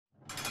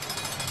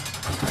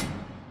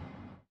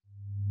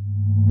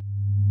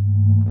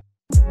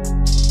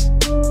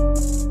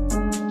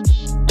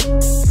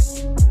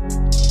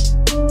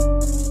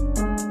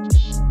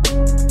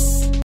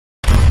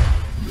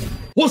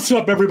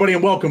What's up, everybody,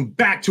 and welcome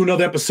back to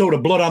another episode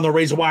of Blood on the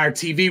Razor Wire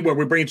TV, where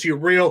we bring it to you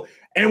real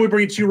and we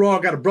bring it to you raw.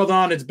 I got a brother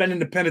on that's been in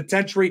the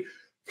penitentiary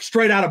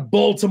straight out of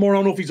Baltimore. I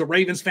don't know if he's a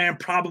Ravens fan.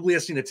 Probably.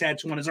 I've seen a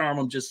tattoo on his arm.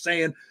 I'm just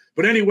saying.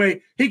 But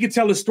anyway, he can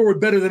tell his story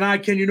better than I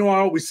can. You know, I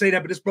always say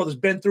that, but this brother's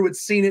been through it,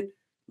 seen it,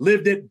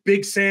 lived it.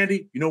 Big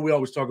Sandy. You know, we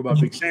always talk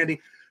about Big Sandy.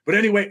 But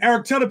anyway,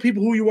 Eric, tell the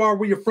people who you are,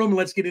 where you're from, and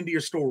let's get into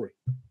your story.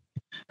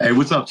 Hey,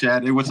 what's up,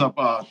 Chad? Hey, what's up,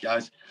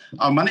 guys?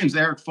 My name's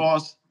Eric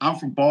Foss. I'm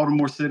from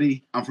Baltimore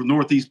City. I'm from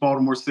Northeast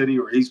Baltimore City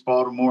or East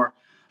Baltimore.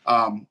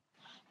 I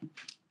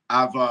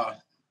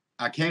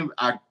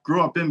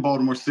grew up in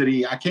Baltimore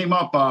City. I came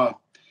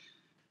up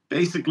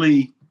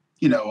basically,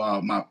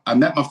 I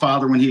met my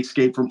father when he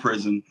escaped from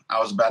prison. I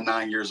was about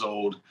 9 years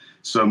old.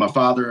 So my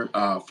father,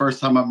 first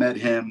time I met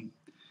him,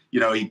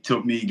 he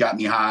took me, got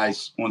me high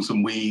on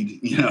some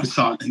weed,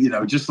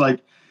 just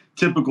like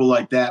typical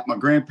like that. My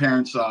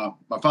grandparents,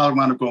 my father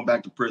wound up going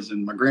back to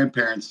prison. My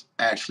grandparents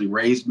actually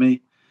raised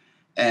me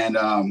and,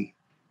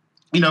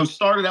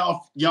 started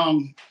off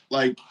young.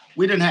 Like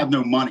we didn't have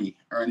no money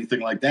or anything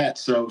like that.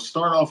 So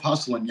started off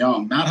hustling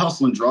young, not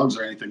hustling drugs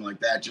or anything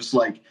like that. Just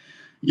like,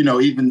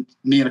 even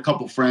me and a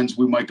couple friends,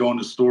 we might go in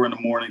the store in the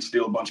morning,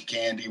 steal a bunch of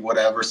candy,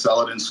 whatever,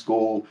 sell it in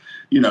school,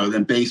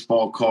 then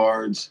baseball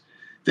cards,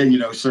 then,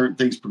 certain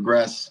things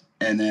progress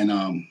and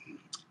then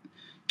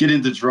get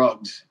into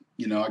drugs.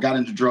 I got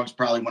into drugs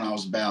probably when I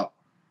was about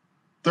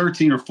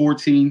 13 or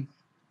 14,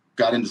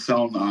 got into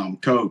selling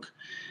coke.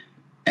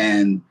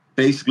 And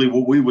basically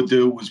what we would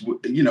do was,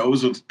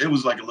 it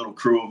was like a little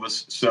crew of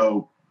us.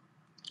 So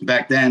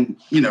back then,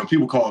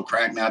 people call it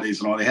crack nowadays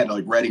and all. They had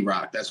like Ready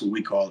Rock. That's what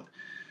we call it.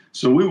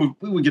 So we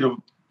would get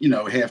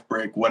a half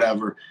brick,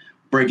 whatever,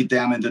 break it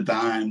down into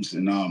dimes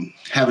and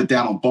have it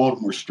down on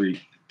Baltimore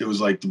Street. It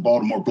was like the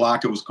Baltimore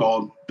Block, it was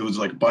called. It was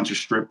like a bunch of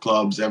strip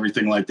clubs,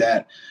 everything like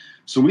that.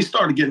 So we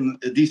started getting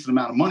a decent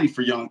amount of money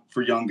for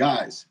young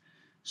guys.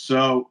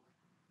 So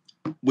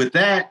with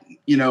that,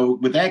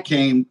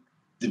 came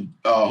the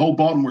whole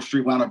Baltimore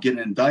Street wound up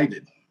getting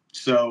indicted.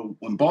 So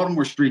when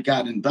Baltimore Street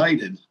got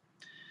indicted,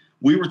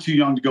 we were too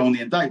young to go in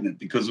the indictment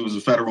because it was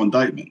a federal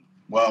indictment.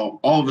 Well,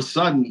 all of a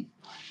sudden,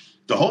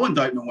 the whole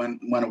indictment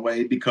went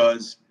away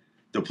because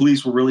the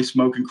police were really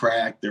smoking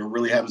crack. They were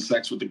really having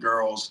sex with the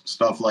girls,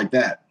 stuff like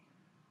that.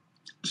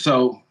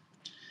 So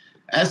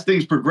as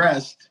things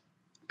progressed,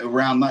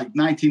 around like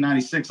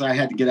 1996, I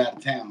had to get out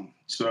of town.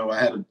 So I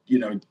had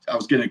to, I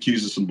was getting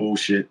accused of some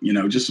bullshit,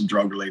 just some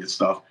drug related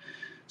stuff.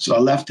 So I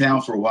left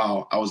town for a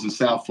while. I was in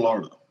South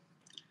Florida.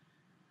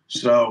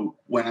 So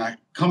when I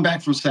come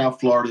back from South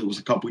Florida, it was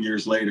a couple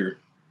years later.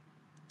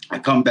 I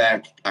come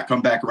back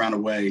around the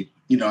way,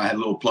 I had a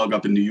little plug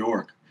up in New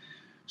York.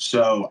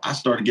 So I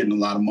started getting a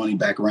lot of money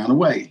back around the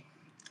way.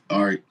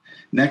 All right.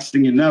 Next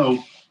thing you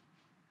know,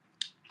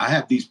 I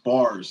have these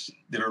bars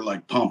that are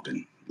like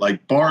pumping.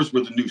 Like bars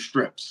were the new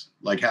strips,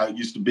 like how it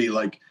used to be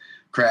like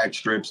crack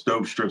strips,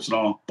 dope strips and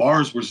all.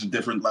 Bars was a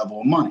different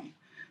level of money.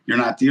 You're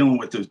not dealing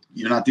with the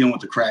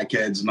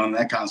crackheads and none of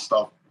that kind of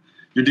stuff.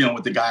 You're dealing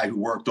with the guy who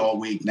worked all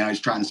week. Now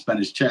he's trying to spend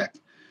his check.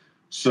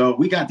 So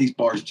we got these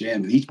bars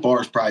jammed. Each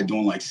bar is probably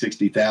doing like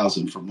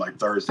 60,000 from like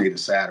Thursday to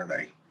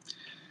Saturday.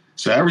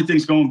 So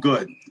everything's going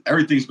good.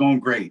 Everything's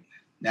going great.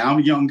 Now I'm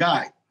a young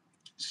guy.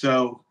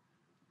 So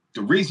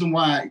the reason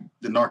why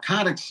the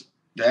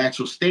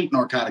actual state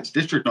narcotics,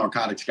 district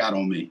narcotics got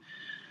on me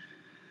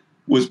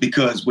was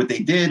because what they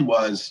did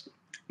was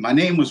my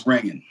name was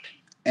ringing.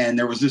 And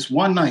there was this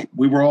one night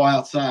we were all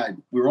outside.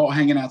 We were all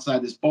hanging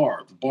outside this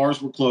bar. The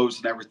bars were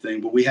closed and everything,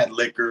 but we had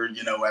liquor,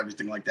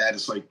 everything like that.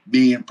 It's like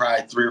me and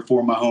probably 3 or 4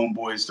 of my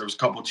homeboys. There was a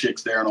couple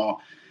chicks there and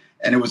all.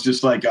 And it was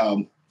just like,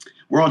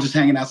 we're all just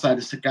hanging outside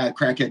this guy,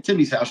 Crackhead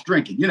Timmy's house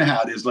drinking. You know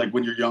how it is like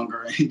when you're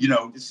younger,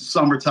 it's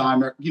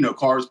summertime,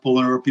 cars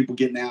pulling over, people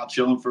getting out,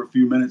 chilling for a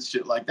few minutes,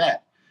 shit like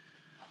that.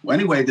 Well,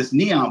 anyway, this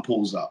neon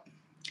pulls up.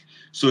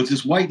 So it's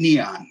this white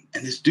neon,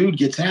 and this dude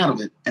gets out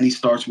of it, and he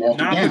starts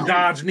walking down. Not the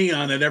Dodge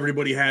neon that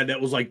everybody had that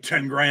was like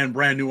 10 grand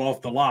brand new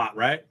off the lot,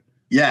 right?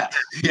 Yeah,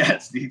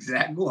 yes, the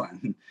exact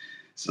one.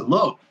 So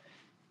look,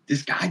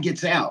 this guy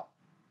gets out.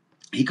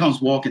 He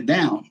comes walking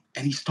down,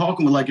 and he's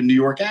talking with like a New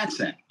York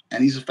accent.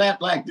 And he's a fat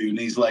black dude, and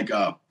he's like,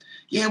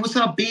 yeah, what's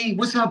up, B?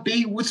 What's up,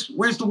 B?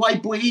 Where's the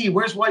white boy E?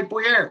 Where's white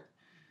boy Eric?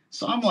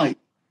 So I'm like,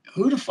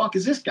 who the fuck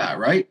is this guy,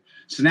 right?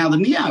 So now the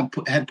neon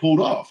had pulled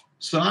off.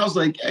 So I was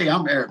like, hey,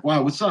 I'm Eric.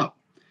 Wow, what's up?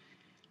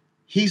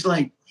 He's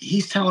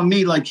telling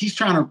me like he's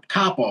trying to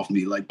cop off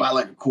me, like buy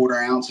like a quarter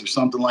ounce or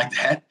something like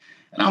that.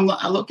 And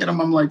I look at him,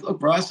 I'm like, look,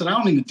 bro, I said, I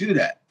don't even do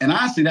that. And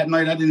honestly, that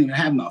night I didn't even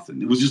have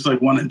nothing. It was just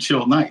like one of the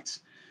chill nights.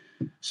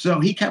 So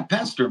he kept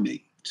pestering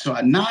me. So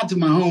I nod to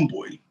my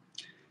homeboy,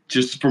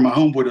 just for my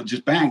homeboy to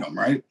just bang him,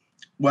 right?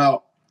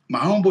 Well, my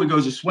homeboy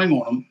goes to swing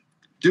on him.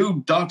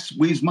 Dude ducks,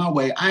 weaves my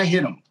way. I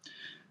hit him.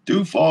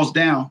 Dude falls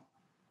down.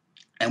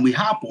 And we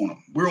hop on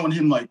him. We're on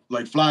him like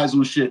flies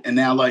on shit. And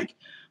now like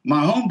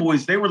my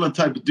homeboys, they were the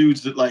type of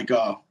dudes that like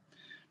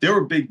They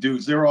were big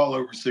dudes. They were all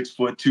over 6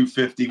 foot,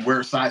 250,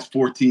 wear a size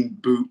 14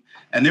 boot.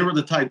 And they were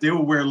the type, they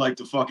would wear like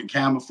the fucking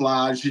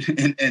camouflage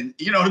and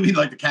you know what I mean?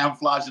 Like the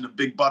camouflage and the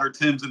big butter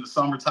Tims in the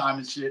summertime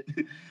and shit.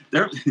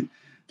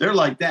 They're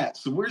like that.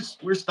 So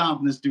we're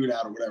stomping this dude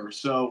out or whatever.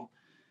 So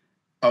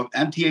an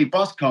MTA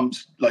bus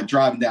comes like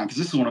driving down because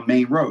this is on a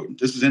main road.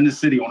 This is in the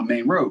city on a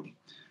main road.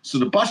 So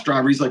the bus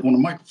driver, he's like on a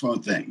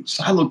microphone thing.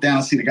 So I look down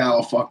and see the guy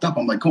all fucked up.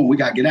 I'm like, cool, we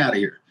got to get out of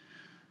here.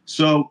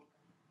 So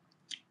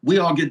we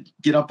all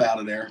get up out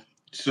of there.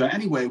 So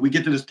anyway, we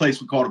get to this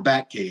place we call the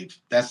Bat Cave.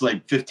 That's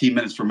like 15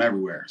 minutes from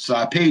everywhere. So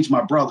I paged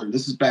my brother.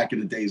 This is back in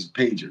the days of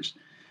pagers.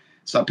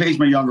 So I paged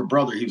my younger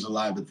brother. He was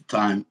alive at the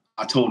time.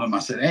 I told him, I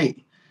said,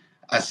 hey,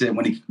 I said,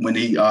 when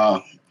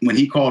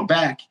he called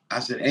back, I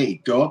said, hey,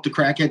 go up to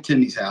Crackhead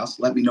Timmy's house.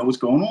 Let me know what's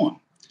going on.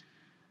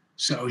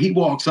 So he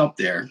walks up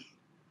there.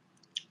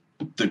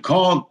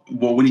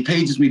 When he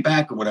pages me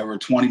back or whatever,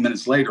 20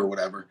 minutes later or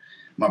whatever,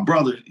 my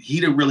brother,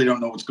 he really don't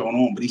know what's going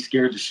on, but he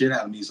scared the shit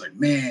out of me. He's like,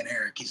 man,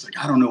 Eric, he's like,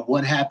 I don't know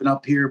what happened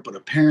up here, but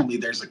apparently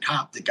there's a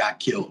cop that got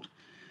killed.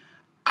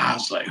 I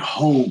was like,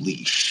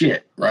 holy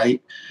shit,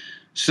 right?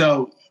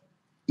 So,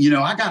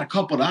 I got a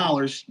couple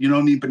dollars, you know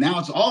what I mean? But now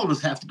it's all of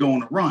us have to go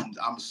on a run.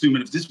 I'm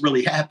assuming if this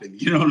really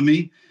happened, you know what I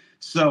mean?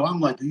 So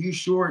I'm like, are you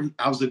sure?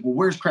 I was like, well,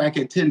 where's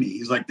Crackhead Timmy?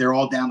 He's like, they're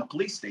all down the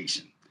police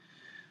station.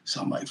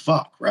 So I'm like,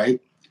 fuck,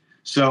 right?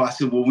 So I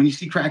said, well, when you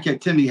see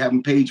Crackhead Timmy, have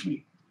him page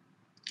me.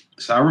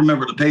 So I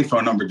remember the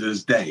payphone number to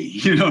this day.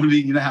 You know what I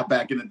mean? You know how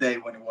back in the day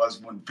when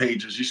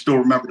pagers, you still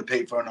remember the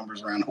payphone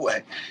numbers around the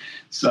way.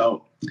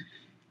 So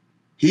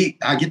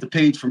I get the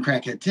page from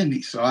Crackhead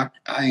Timmy. So I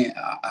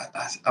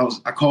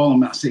call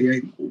him and I say,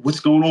 hey, what's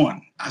going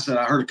on? I said,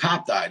 I heard a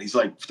cop died. He's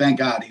like, thank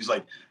God. He's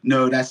like,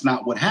 no, that's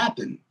not what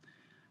happened.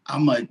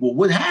 I'm like, well,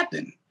 what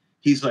happened?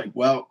 He's like,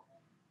 well,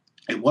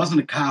 it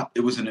wasn't a cop.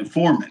 It was an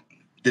informant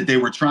that they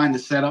were trying to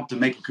set up to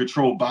make a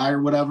controlled buy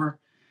or whatever.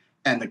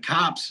 And the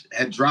cops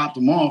had dropped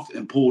him off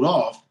and pulled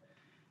off.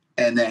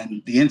 And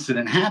then the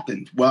incident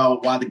happened.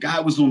 Well, while the guy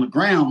was on the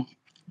ground,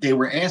 they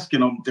were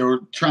asking him, they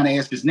were trying to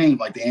ask his name,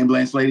 like the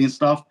ambulance lady and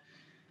stuff.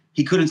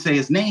 He couldn't say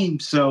his name.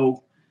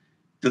 So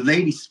the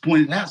lady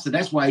pointed out, so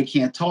that's why he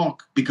can't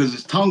talk, because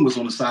his tongue was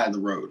on the side of the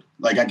road.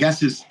 Like, I guess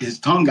his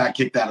tongue got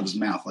kicked out of his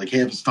mouth, like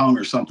half his tongue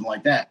or something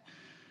like that.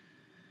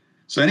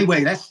 So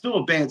anyway, that's still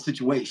a bad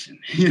situation.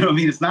 You know what I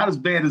mean? It's not as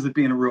bad as it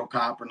being a real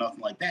cop or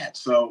nothing like that.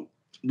 So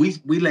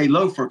we lay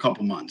low for a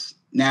couple months.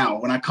 Now,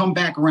 when I come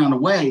back around the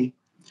way,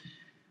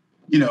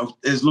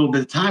 as a little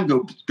bit of time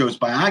goes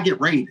by, I get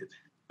raided.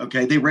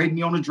 Okay, they raided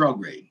me on a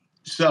drug raid.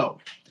 So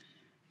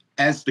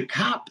as the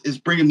cop is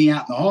bringing me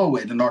out in the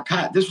hallway,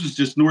 this was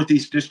just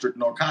Northeast District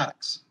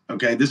narcotics.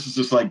 Okay, this is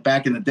just like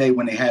back in the day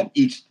when they had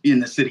each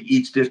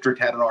district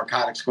had a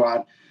narcotic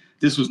squad.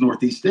 This was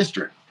Northeast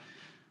District.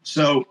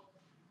 So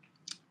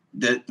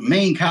the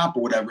main cop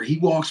or whatever, he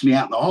walks me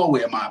out in the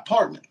hallway of my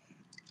apartment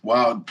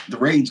while the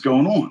raid's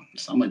going on.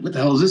 So I'm like, what the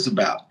hell is this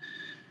about?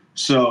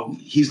 So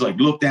he's like,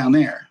 look down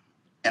there.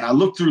 And I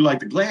look through like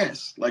the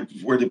glass, like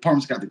where the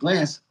apartment's got the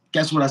glass.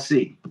 Guess what I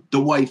see? The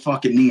white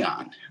fucking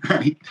neon,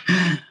 right?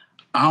 I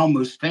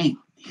almost faint.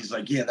 He's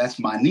like, yeah, that's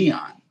my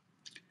neon.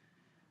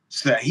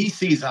 So he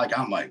sees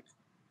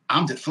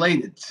I'm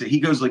deflated. So he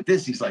goes like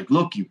this. He's like,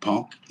 look, you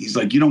punk. He's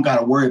like, you don't got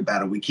to worry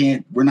about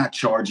it. We're not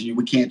charging you.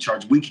 We can't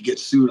charge. We could get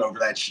sued over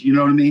that. You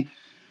know what I mean?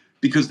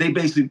 Because they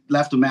basically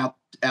left him out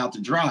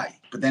to dry.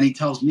 But then he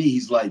tells me,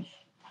 he's like,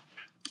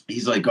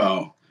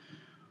 oh,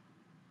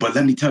 but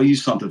let me tell you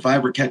something. If I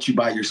ever catch you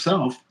by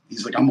yourself,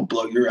 he's like, I'm going to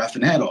blow your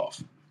effing head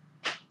off.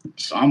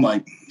 So I'm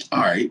like,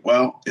 all right,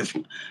 well, if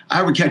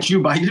I ever catch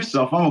you by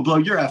yourself, I'm going to blow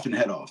your effing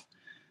head off.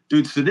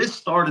 Dude, so this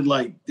started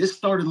like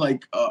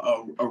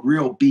a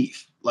real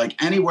beef.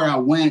 Like anywhere I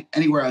went,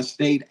 anywhere I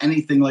stayed,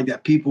 anything like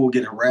that, people would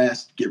get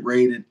harassed, get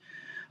raided.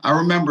 I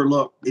remember,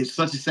 look, it's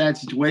such a sad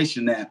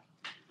situation that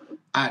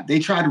they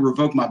tried to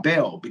revoke my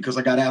bail because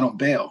I got out on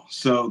bail.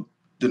 So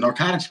the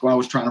narcotics squad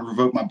was trying to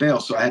revoke my bail,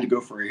 so I had to go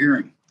for a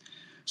hearing.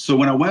 So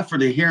when I went for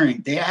the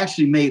hearing, they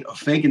actually made a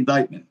fake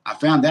indictment. I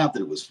found out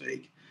that it was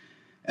fake.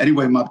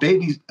 Anyway, my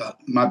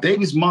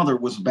baby's mother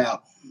was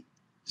about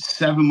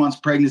 7 months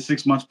pregnant,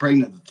 6 months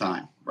pregnant at the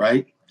time,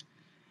 right?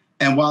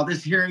 And while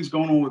this hearing's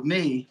going on with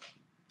me,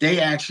 they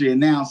actually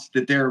announced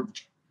that they're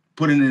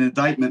putting an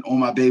indictment on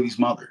my baby's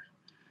mother,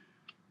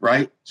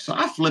 right? So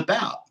I flip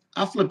out.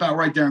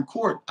 Right there in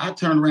court. I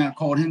turned around and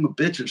called him a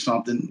bitch or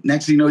something.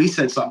 Next thing you know, he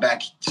said something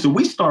back. So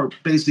we start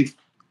basically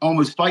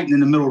almost fighting in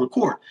the middle of the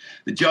court.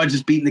 The judge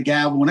is beating the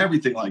gavel and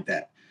everything like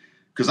that.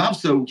 Because I'm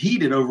so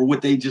heated over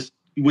what they just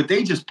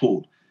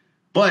pulled.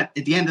 But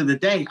at the end of the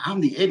day,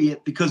 I'm the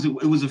idiot because it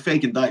was a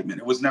fake indictment.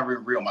 It was never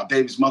real. My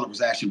baby's mother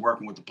was actually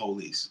working with the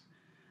police.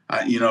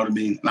 You know what I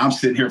mean? And I'm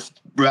sitting here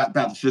about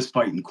to fist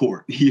fight in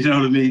court. You know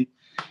what I mean?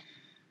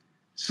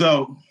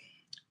 So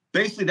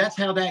basically, that's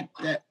how that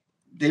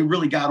they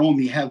really got on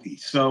me heavy.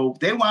 So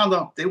they wound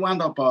up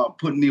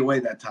putting me away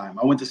that time.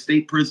 I went to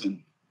state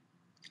prison.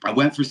 I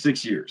went for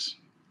 6 years.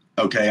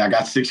 Okay, I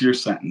got 6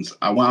 years sentence.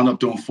 I wound up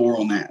doing 4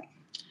 on that.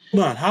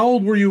 Hold on. How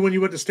old were you when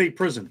you went to state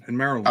prison in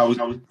Maryland? I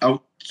was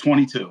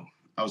 22.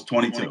 I was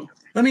 22.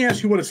 Let me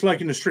ask you what it's like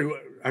in the street.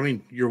 I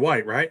mean, you're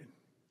white, right?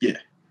 Yeah.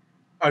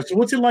 All right, so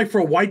what's it like for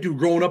a white dude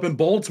growing up in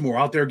Baltimore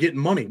out there getting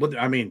money? What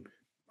I mean,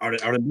 are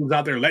the dudes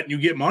out there letting you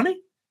get money?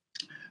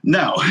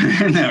 No,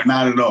 no,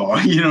 not at all.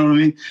 You know what I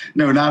mean?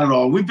 No, not at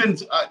all. We've been,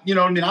 you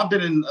know what I mean?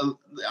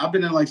 I've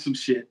been in like some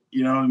shit,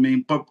 you know what I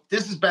mean? But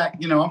this is back,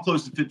 you know, I'm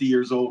close to 50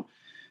 years old.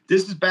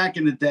 This is back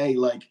in the day,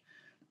 like,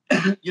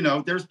 you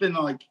know, there's been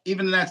like,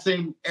 even in that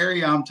same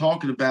area I'm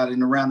talking about,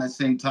 and around that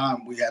same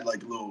time, we had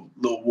like a little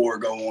war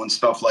going on,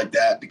 stuff like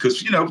that.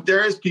 Because, you know,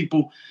 there is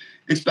people,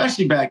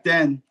 especially back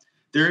then,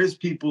 there is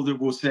people that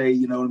will say,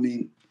 you know what I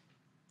mean?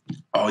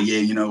 Oh yeah,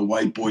 you know,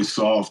 white boy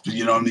soft,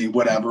 you know what I mean,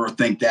 whatever, or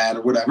think that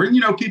or whatever. And,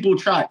 you know, people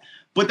try.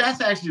 But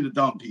that's actually the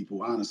dumb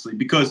people, honestly,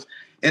 because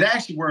it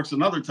actually works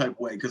another type of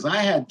way. Because I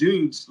had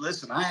dudes,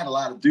 listen, I had a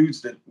lot of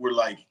dudes that were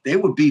like, they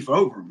would beef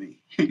over me.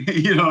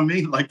 You know what I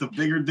mean? Like the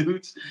bigger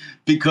dudes,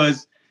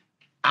 because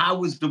I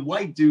was the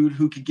white dude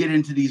who could get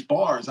into these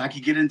bars. I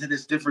could get into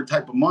this different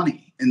type of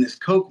money and this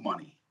coke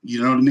money.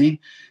 You know what I mean?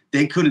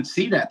 They couldn't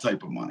see that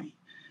type of money,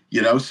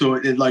 you know? So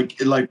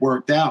it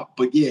worked out.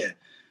 But yeah,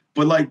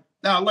 but like,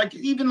 now, like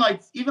even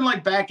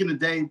back in the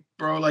day,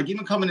 bro, like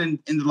even coming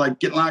into like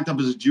getting locked up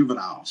as a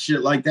juvenile,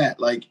 shit like that.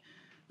 Like,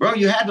 bro,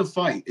 you had to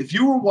fight. If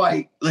you were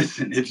white,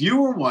 listen, if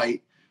you were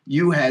white,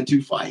 you had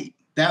to fight.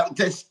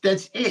 That's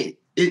it.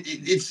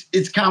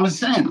 It's common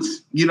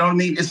sense. You know what I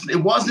mean?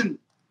 It wasn't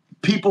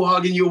people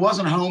hugging you. It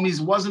wasn't homies.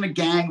 It wasn't a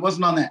gang. It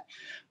wasn't on that.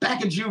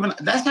 Back in juvenile,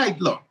 that's how,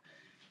 look,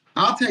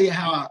 I'll tell you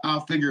how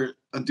I'll figure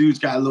a dude's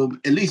got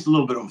at least a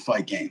little bit of a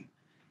fight game.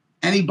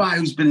 Anybody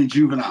who's been in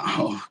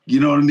juvenile, you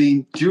know what I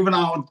mean?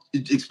 Juvenile,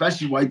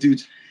 especially white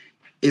dudes,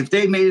 if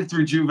they made it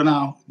through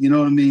juvenile, you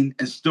know what I mean,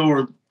 and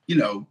still,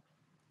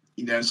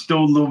 still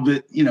a little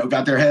bit, you know,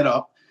 got their head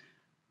up,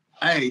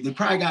 hey, they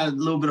probably got a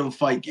little bit of a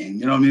fight game,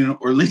 you know what I mean?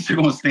 Or at least they're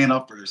going to stand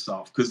up for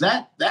themselves. Because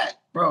that,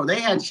 bro, they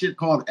had shit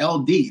called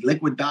LD,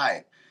 liquid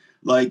diet.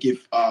 Like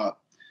if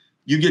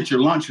you get your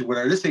lunch or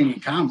whatever, this ain't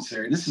even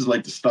commissary. This is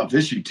like the stuff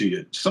issued to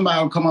you.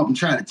 Somebody will come up and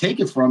try to take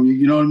it from you,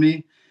 you know what I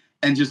mean?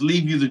 And just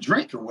leave you the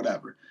drink or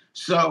whatever.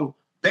 So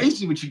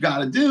basically what you got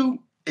to do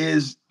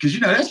is, because, you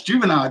know, that's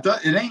juvenile.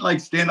 It ain't like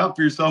stand up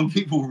for yourself.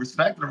 People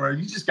respect them. Or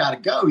you just got to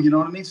go, you know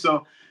what I mean?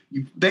 So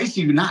you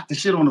basically knock the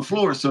shit on the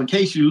floor. So in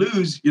case you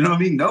lose, you know what I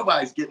mean?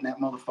 Nobody's getting that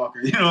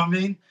motherfucker. You know what I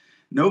mean?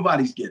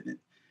 Nobody's getting it,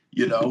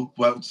 you know?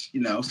 Well, you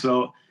know,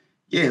 so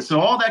yeah. So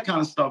all that kind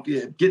of stuff.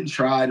 Yeah. Getting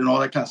tried and all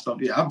that kind of stuff.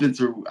 Yeah. I've been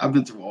through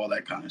all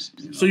that kind of stuff.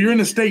 You know? So you're in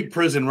a state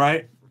prison,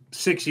 right?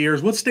 6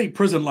 years. What's state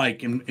prison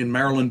like in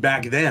Maryland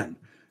back then?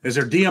 Is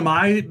there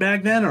DMI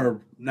back then or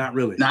not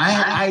really? No,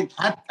 I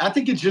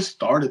think it just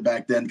started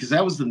back then because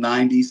that was the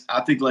 90s.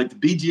 I think like the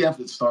BGF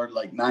had started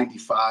like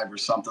 95 or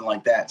something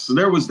like that. So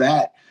there was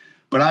that,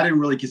 but I didn't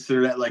really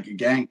consider that like a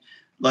gang.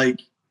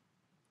 Like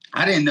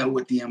I didn't know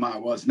what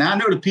DMI was. Now I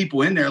know the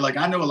people in there. Like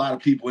I know a lot of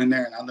people in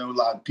there, and I know a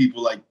lot of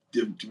people like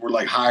were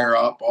like higher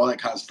up, all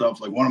that kind of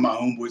stuff. Like one of my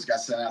homeboys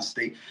got sent out of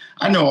state.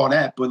 I know all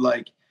that, but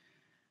like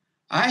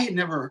I had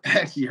never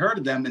actually heard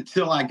of them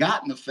until I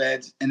got in the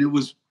feds, and it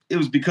was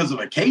because of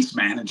a case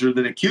manager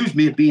that accused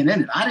me of being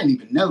in it. I didn't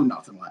even know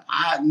nothing like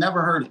I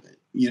never heard of it.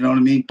 You know what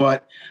I mean?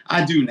 But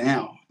I do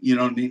now. You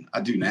know what I mean? I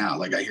do now.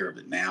 Like I hear of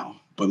it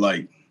now. But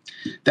like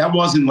that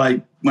wasn't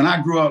like when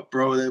I grew up,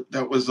 bro.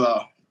 That was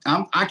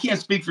I can't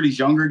speak for these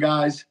younger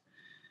guys,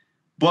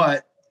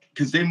 but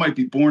because they might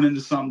be born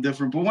into something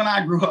different. But when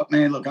I grew up,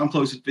 man, look, I'm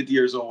close to 50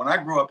 years old. When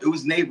I grew up, it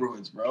was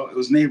neighborhoods, bro. It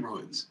was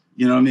neighborhoods.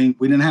 You know what I mean?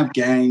 We didn't have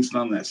gangs,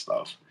 none of that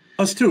stuff.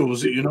 Us too. It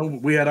was, you know,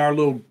 we had our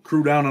little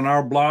crew down on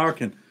our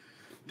block, and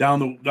down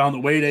the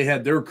way they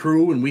had their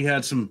crew, and we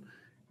had some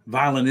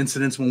violent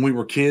incidents when we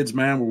were kids,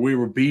 man, where we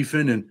were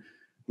beefing and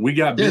we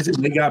got busy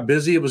and they got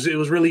busy. It was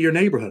really your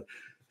neighborhood.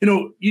 You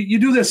know, you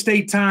do this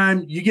state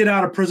time, you get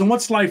out of prison.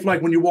 What's life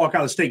like when you walk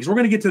out of state? Because we're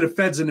going to get to the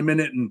feds in a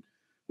minute, and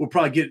we'll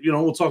probably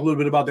we'll talk a little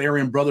bit about the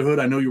Aryan Brotherhood.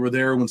 I know you were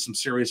there when some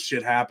serious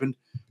shit happened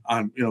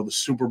on, you know, the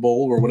Super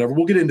Bowl or whatever.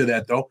 We'll get into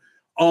that though.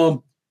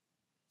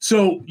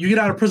 So you get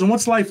out of prison.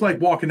 What's life like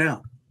walking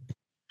out?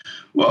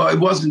 Well, it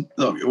wasn't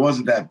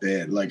that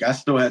bad. Like I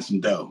still had some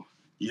dough,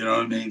 you know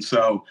what I mean?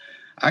 So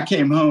I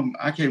came home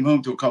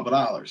to a couple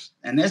dollars.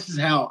 And this is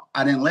how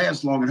I didn't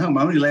last long at home.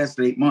 I only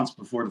lasted 8 months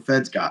before the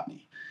feds got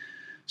me.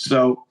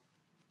 So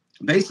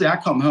basically I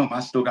come home,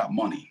 I still got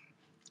money.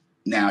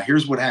 Now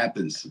here's what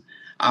happens.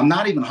 I'm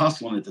not even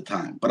hustling at the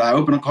time, but I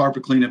opened a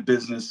carpet cleaning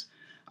business.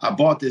 I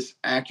bought this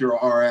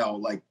Acura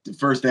RL. Like the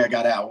first day I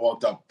got out, I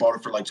walked up, bought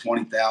it for like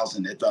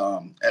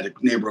 $20,000 at a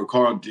neighborhood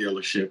car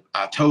dealership.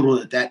 I totaled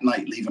it that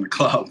night leaving the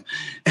club.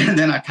 And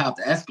then I copped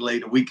the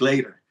Escalade a week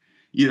later,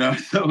 you know?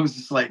 So it was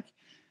just like,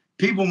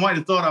 people might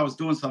have thought I was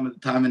doing something at the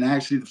time. And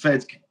actually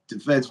the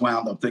feds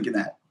wound up thinking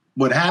that.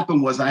 What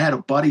happened was I had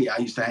a buddy I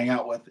used to hang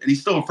out with, and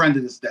he's still a friend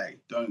to this day.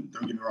 Don't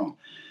get me wrong.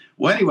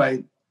 Well,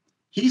 anyway,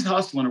 he's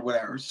hustling or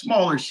whatever,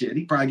 smaller shit.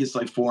 He probably gets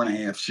like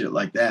 4.5, shit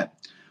like that.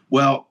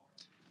 Well,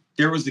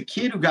 there was a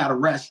kid who got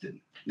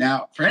arrested.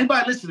 Now, for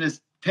anybody listening to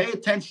this, pay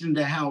attention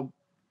to how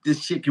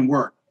this shit can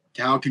work,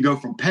 how it can go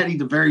from petty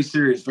to very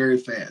serious very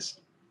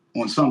fast.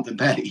 on something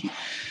petty.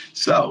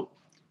 So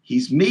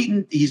he's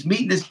meeting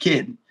this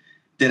kid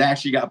that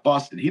actually got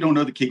busted. He don't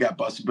know the kid got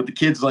busted, but the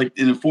kid's like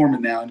an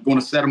informant now and going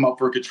to set him up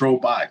for a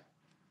controlled buy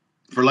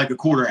for like a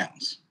quarter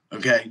ounce.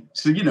 Okay.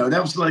 So,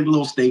 that was like a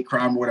little state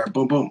crime or whatever.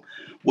 Boom, boom.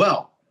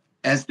 Well,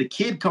 as the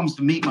kid comes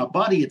to meet my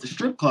buddy at the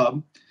strip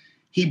club,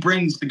 he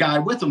brings the guy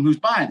with him who's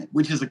buying it,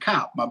 which is a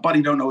cop. My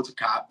buddy don't know it's a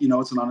cop.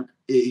 It's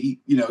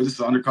this is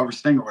an undercover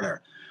sting or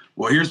whatever.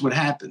 Well, here's what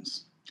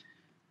happens.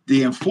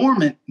 The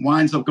informant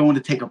winds up going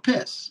to take a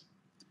piss.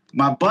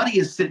 My buddy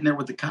is sitting there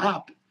with the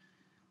cop,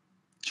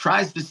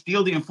 tries to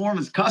steal the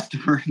informant's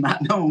customer,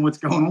 not knowing what's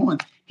going on,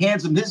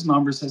 hands him his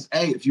number, says,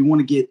 hey, if you want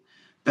to get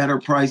better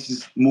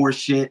prices, more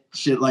shit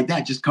like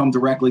that, just come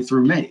directly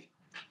through me.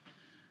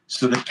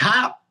 So the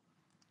cop,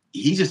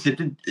 he just hit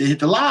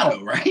the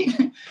lotto,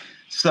 right?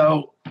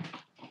 So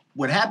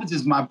what happens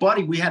is my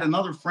buddy, we had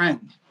another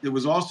friend that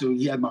was also,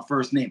 he had my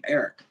first name,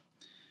 Eric.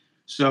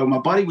 So my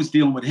buddy was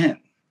dealing with him.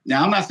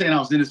 Now, I'm not saying I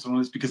was innocent on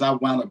this because I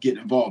wound up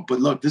getting involved. But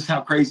look, this is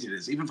how crazy it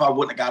is. Even if I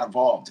wouldn't have got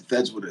involved, the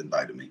feds would have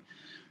indicted me.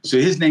 So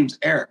his name's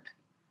Eric.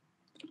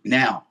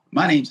 Now,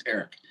 my name's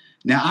Eric.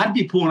 Now, I'd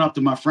be pulling up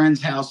to my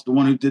friend's house, the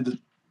one who did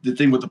the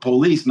thing with the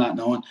police, not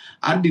knowing.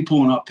 I'd be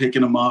pulling up,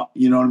 picking them up.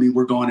 You know what I mean?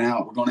 We're going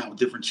out with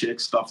different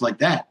chicks, stuff like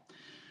that.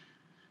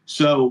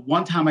 So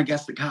one time, I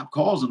guess the cop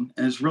calls him,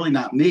 and it's really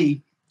not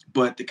me,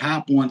 but the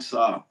cop wants,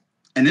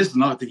 and this is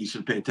another thing you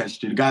should pay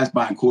attention to. The guy's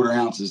buying quarter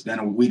ounces. Then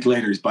a week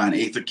later, he's buying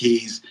eighth of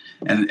keys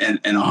and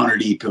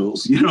 100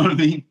 E-pills. You know what I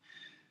mean?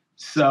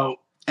 So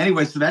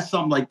anyway, so that's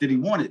something like that he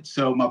wanted.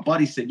 So my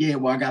buddy said, yeah,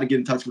 well, I got to get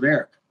in touch with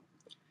Eric.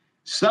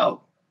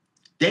 So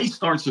they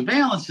start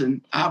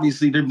surveillancing.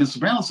 Obviously, they've been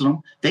surveillancing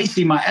them. They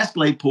see my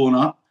Escalade pulling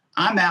up.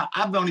 I'm out.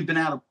 I've only been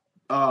out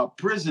of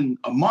prison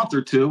a month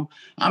or two.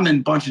 I'm in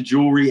a bunch of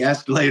jewelry,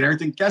 Escalade,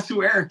 everything. Guess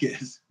who Eric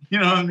is? You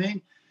know what I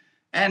mean?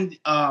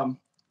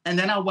 And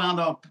then I wound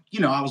up,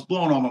 I was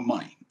blowing all my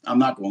money. I'm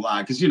not going to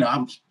lie, because,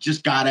 I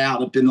just got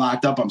out. I've been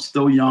locked up. I'm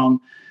still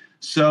young.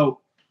 So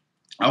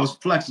I was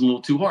flexing a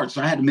little too hard.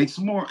 So I had to make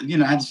some more,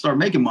 I had to start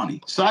making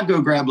money. So I go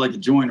grab like a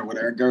joint or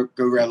whatever, go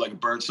grab like a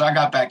bird. So I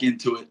got back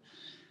into it.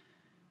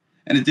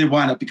 And it did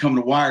wind up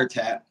becoming a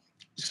wiretap.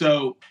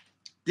 So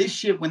this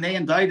shit, when they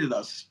indicted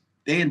us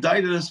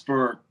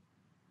for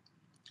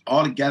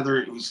altogether,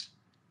 it was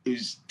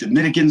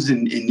Dominicans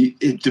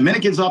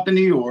Dominicans up in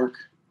New York.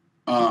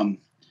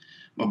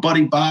 My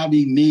buddy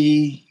Bobby,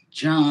 me,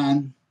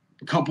 John,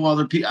 a couple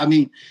other people. I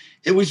mean,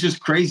 it was just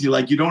crazy.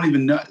 Like, you don't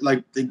even know,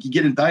 like, you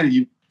get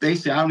indicted.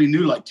 I only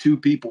knew like two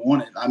people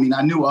on it. I mean,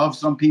 I knew of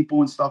some people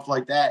and stuff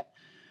like that,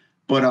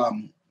 but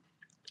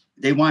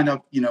they wind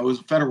up, it was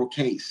a federal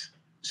case.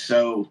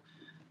 So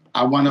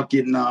I wound up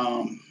getting,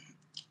 I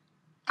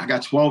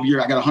got 12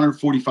 years. I got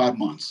 145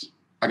 months.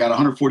 I got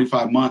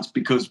 145 months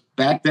because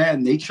back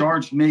then they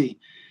charged me,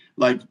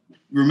 like,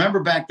 remember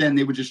back then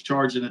they were just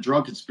charging a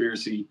drug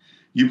conspiracy.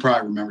 You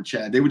probably remember,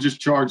 Chad. They would just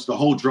charge the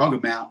whole drug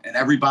amount and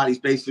everybody's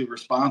basically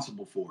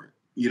responsible for it.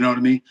 You know what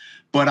I mean?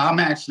 But I'm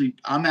actually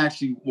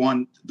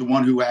the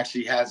one who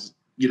actually has,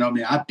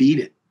 I beat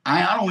it.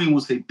 I don't even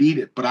want to say beat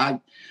it, but I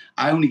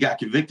only got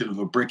convicted of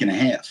a brick and a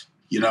half,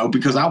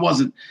 because I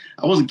wasn't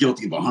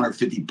guilty of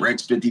 150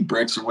 bricks, 50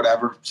 bricks or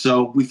whatever.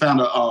 So we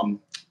found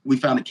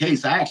a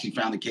case. I actually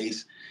found a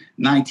case,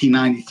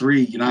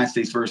 1993, United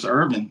States versus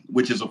Irvin,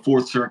 which is a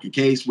Fourth Circuit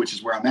case, which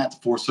is where I'm at, the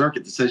Fourth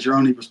Circuit, that says you're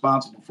only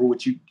responsible for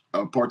what you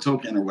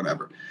partook in or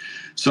whatever.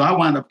 So I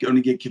wound up going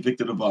to get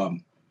convicted of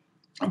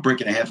a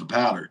brick and a half of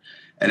powder.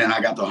 And then I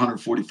got the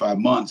 145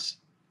 months.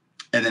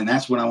 And then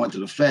that's when I went to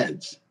the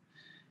feds.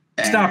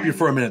 Stop you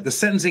for a minute. The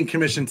Sentencing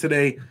Commission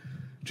today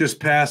just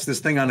passed this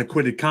thing on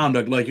acquitted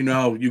conduct. Like, you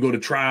go to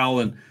trial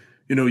and,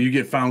 you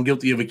get found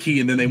guilty of a key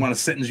and then they want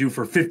to sentence you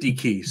for 50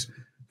 keys.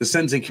 The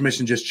Sentencing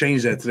Commission just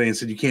changed that today and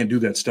said you can't do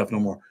that stuff no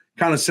more.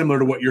 Kind of similar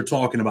to what you're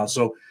talking about.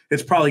 So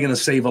it's probably going to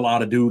save a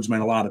lot of dudes,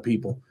 man, a lot of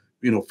people,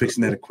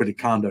 fixing that acquitted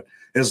conduct.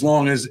 As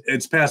long as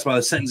it's passed by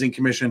the Sentencing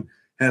Commission,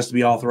 it has to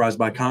be authorized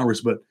by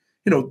Congress. But,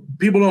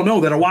 people don't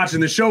know that are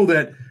watching the show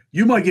that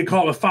you might get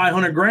caught with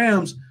 500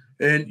 grams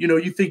and,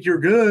 you think you're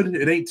good.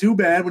 It ain't too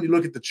bad when you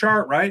look at the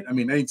chart, right? I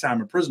mean, any time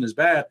in prison is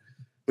bad.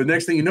 But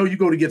next thing you know, you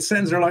go to get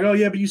sentenced. They're like, oh,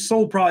 yeah, but you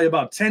sold probably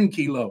about 10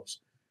 kilos.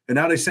 And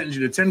now they sentence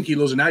you to 10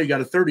 kilos, and now you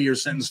got a 30-year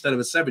sentence instead of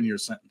a 7-year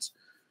sentence.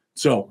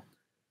 So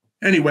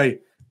anyway,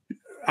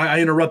 I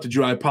interrupted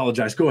you. I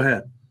apologize. Go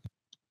ahead.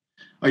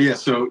 Oh, yeah.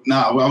 So no,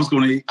 I was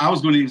going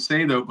to even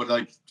say, though, but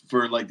like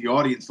for like the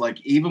audience, like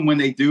even when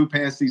they do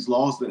pass these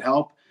laws that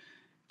help,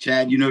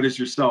 Chad, you know this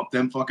yourself,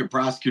 them fucking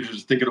prosecutors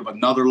are thinking of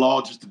another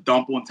law just to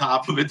dump on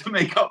top of it to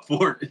make up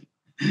for it.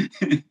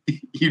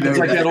 It's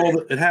like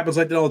that. It happens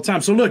like that all the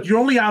time. So look, you're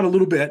only out a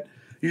little bit.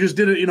 You just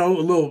did it, a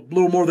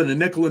little more than a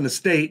nickel in the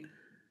state.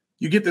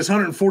 You get this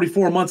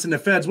 144 months in the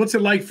feds. What's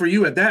it like for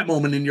you at that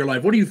moment in your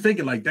life? What are you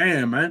thinking? Like,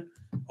 damn, man,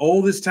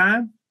 all this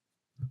time?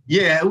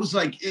 Yeah, it was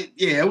like,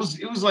 it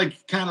was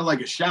like kind of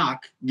like a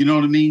shock. You know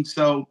what I mean?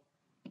 So,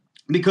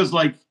 because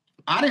like,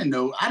 I didn't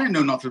know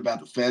nothing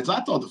about the feds.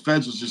 I thought the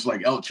feds was just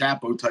like El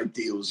Chapo type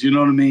deals. You know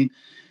what I mean?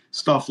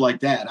 Stuff like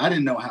that. I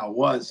didn't know how it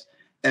was.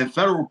 and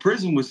federal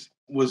prison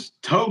was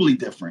totally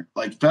different.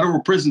 Like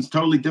federal prison's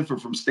totally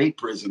different from state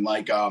prison.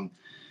 Like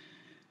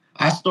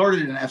I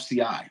started in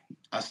FCI.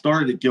 I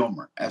started at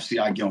Gilmer,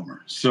 FCI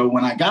Gilmer. So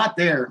when I got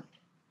there,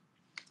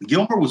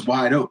 Gilmer was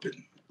wide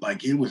open.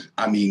 Like it was,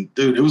 I mean,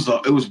 dude, it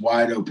was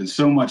wide open.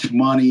 So much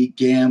money,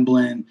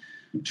 gambling,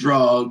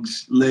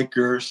 drugs,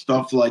 liquor,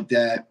 stuff like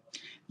that.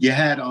 You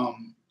had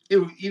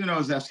even though it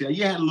was FCI,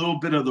 you had a little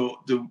bit of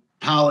the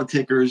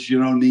politicers, you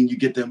know what I mean? You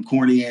get them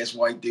corny ass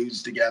white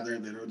dudes together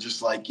that are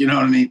just like, you know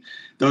what I mean?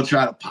 They'll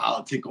try to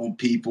politic on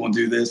people and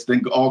do this.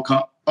 Then all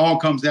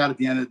comes out at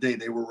the end of the day,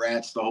 they were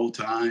rats the whole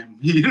time.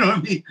 You know what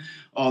I mean?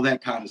 All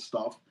that kind of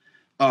stuff.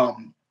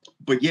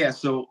 But yeah,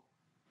 so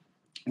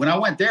when I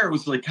went there, it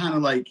was like kind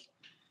of like,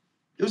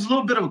 it was a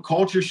little bit of a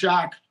culture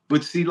shock.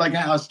 But see, like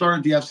how I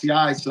started the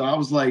FCI, so I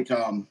was like,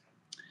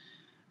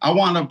 I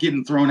wound up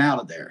getting thrown out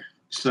of there.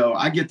 So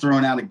I get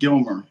thrown out of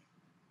Gilmer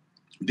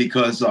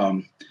because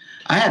I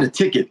had a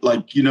ticket,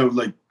 like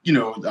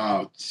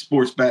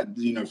sports bet,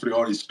 for the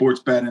audience, sports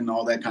betting and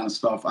all that kind of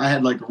stuff. I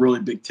had like a really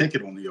big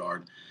ticket on the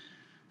yard.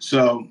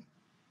 So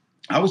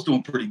I was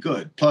doing pretty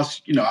good.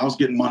 Plus, I was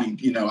getting money.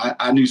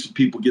 I knew some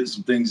people getting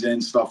some things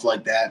in, stuff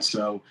like that.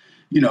 So,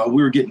 we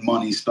were getting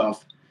money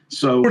stuff.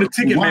 So you were the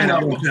ticket man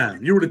at one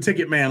time. You were the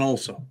ticket man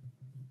also.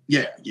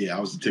 Yeah, I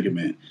was the ticket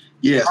man.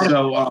 Yeah,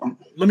 so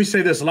let me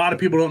say this. A lot of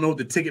people don't know what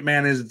the ticket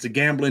man is. It's a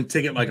gambling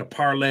ticket, like a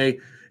parlay.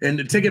 And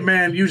the ticket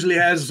man usually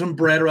has some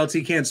bread or else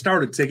he can't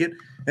start a ticket.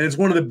 And it's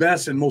one of the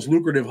best and most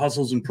lucrative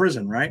hustles in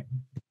prison, right?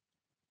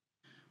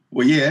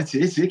 Well, yeah,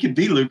 it can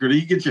be lucrative.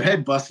 You get your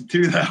head busted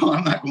too, though.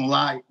 I'm not going to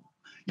lie.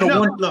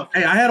 Look,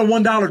 hey, I had a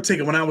 $1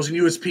 ticket when I was in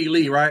USP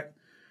Lee, right?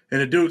 And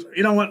the dudes,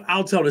 you know what?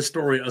 I'll tell this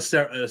story in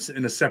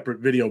a separate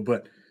video,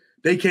 but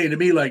they came to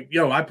me like,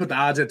 yo, I put the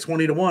odds at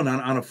 20-1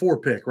 on a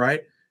 4-pick,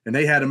 right? And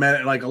they had them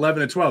at like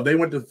 11 and 12. They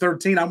went to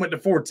 13. I went to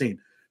 14.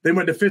 They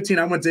went to 15.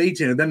 I went to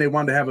 18. And then they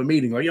wanted to have a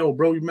meeting. Like, yo,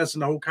 bro, you're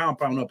messing the whole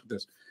compound up with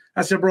this.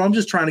 I said, bro, I'm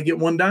just trying to get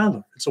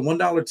 $1. It's a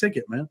 $1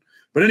 ticket, man.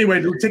 But anyway,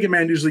 the ticket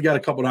man usually got a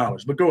couple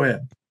dollars. But go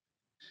ahead.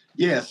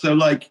 Yeah, so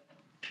like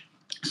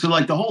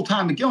the whole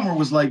time at Gilmer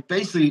was like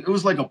basically it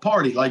was like a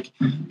party. Like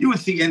you would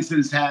see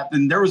incidents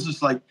happen. There was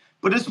just like,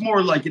 but it's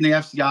more like in the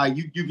FCI,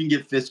 you can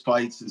get fist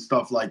fights and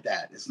stuff like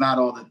that. It's not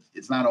all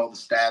the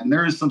stabbing.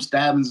 There is some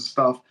stabbings and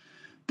stuff,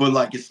 but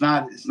like it's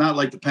not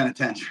like the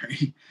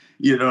penitentiary.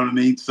 You know what I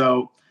mean?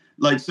 So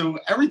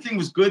everything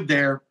was good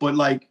there, but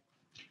like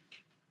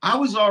I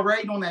was all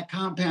right on that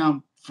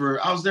compound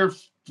I was there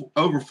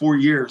over 4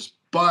 years,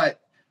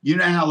 but you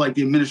know how like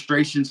the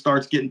administration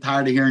starts getting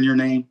tired of hearing your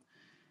name,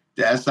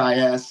 the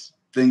SIS,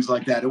 things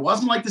like that. It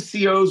wasn't like the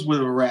COs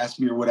would harass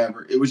me or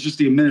whatever. It was just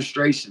the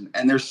administration.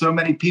 And there's so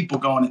many people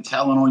going and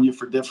telling on you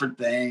for different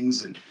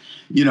things. And,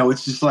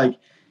 it's just like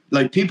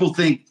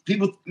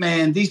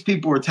man, these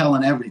people are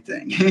telling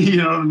everything. You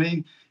know what I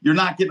mean? You're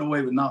not getting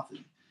away with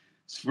nothing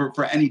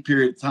for any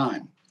period of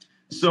time.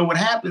 So what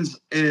happens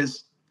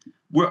is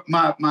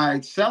my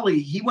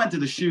cellie, he went to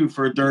the shoe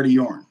for a dirty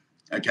urine.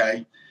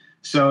 Okay.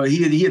 So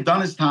he had done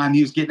his time.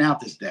 He was getting out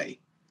this day.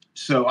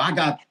 So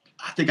I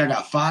think I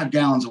got 5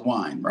 gallons of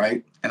wine,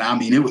 right? And I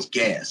mean, it was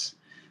gas.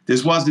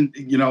 This wasn't,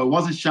 it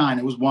wasn't shine.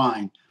 It was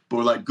wine,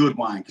 but like good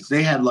wine. Cause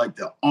they had like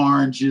the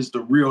oranges,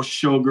 the real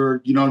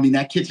sugar. You know what I mean?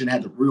 That kitchen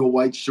had the real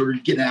white sugar.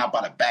 You're getting it out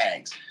by the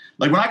bags.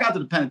 Like when I got to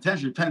the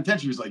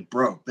penitentiary was like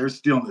broke. They're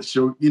stealing the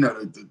sugar,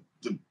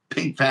 the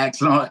pink packs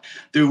and all that.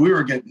 Dude, we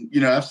were getting,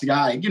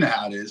 FCI, you know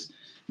how it is.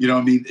 You know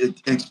what I mean?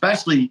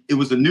 Especially, it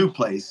was a new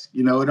place.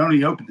 It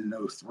only opened in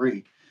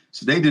 2003.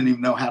 So they didn't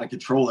even know how to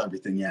control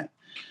everything yet.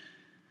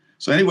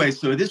 So anyway,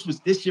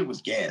 this shit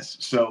was gas.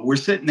 So we're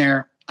sitting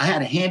there. I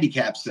had a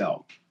handicap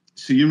cell.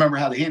 So you remember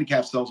how the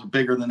handicap cells are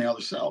bigger than the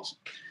other cells.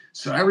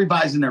 So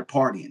everybody's in there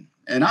partying.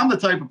 And I'm the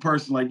type of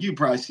person, like you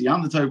probably see,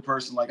 I'm the type of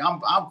person, like I'm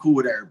cool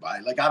with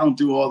everybody. Like I don't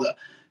do all the,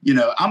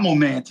 I'm on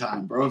man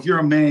time, bro. If you're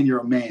a man, you're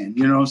a man.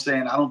 You know what I'm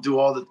saying? I don't do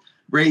all the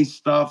race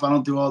stuff. I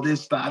don't do all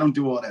this stuff. I don't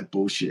do all that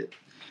bullshit.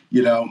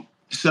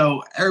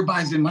 So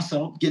everybody's in my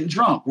cell getting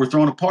drunk. We're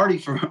throwing a party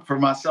for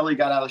my cell. He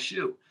got out of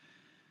shoe.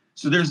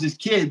 So there's this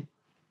kid,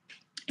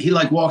 he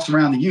like walks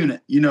around the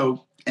unit,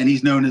 and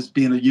he's known as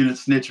being a unit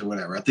snitch or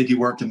whatever. I think he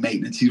worked in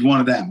maintenance. He's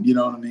one of them, you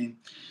know what I mean?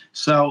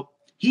 So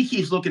he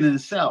keeps looking in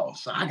his cell.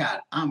 So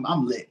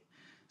I'm lit.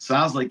 So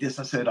I was like this,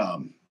 I said,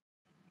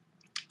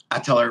 I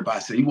tell everybody, I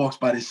said, he walks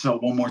by this cell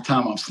one more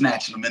time, I'm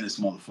snatching him in this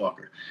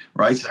motherfucker.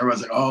 Right. So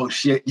everyone's like, oh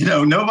shit.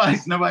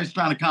 Nobody's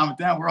trying to calm it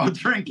down. We're all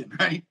drinking.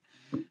 Right.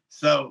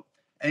 So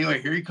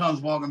anyway, here he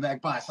comes walking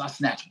back by. So I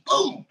snatch him.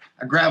 Boom.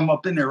 I grab him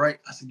up in there. Right.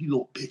 I said, you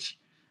little bitch.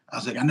 I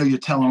was like, I know you're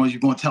telling us.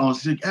 You're going to tell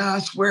us. He's like, I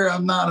swear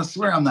I'm not. I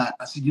swear I'm not.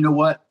 I said, you know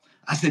what?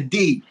 I said,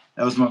 D.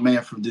 That was my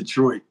man from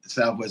Detroit,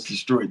 Southwest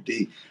Detroit,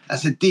 D. I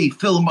said, D,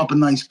 fill him up a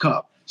nice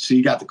cup. So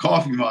you got the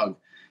coffee mug,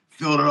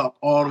 filled it up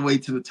all the way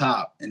to the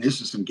top. And this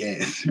was some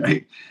gas,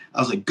 right? I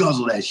was like,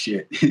 guzzle that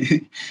shit.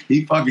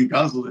 He fucking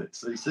guzzled it.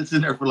 So he sits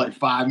in there for like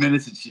 5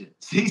 minutes and shit.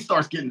 So he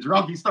starts getting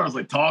drunk. He starts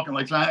like talking,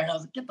 like trying. I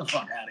was like, get the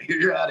fuck out of here.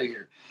 You're out of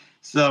here.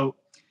 So,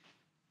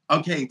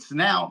 okay. So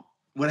now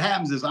what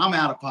happens is I'm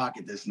out of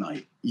pocket this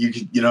night. You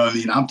know what I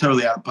mean? I'm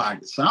totally out of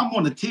pocket. So I'm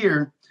on the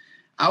tier.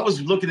 I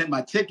was looking at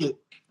my ticket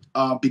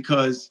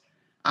because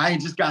I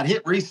just got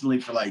hit recently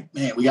for like,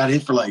 man, we got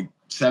hit for like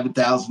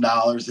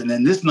 $7,000. And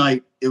then this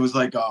night it was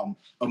like a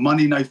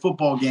Monday night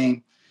football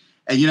game.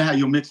 And you know how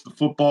you'll mix the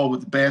football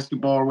with the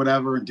basketball or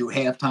whatever and do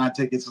halftime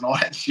tickets and all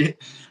that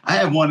shit. I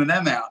had one of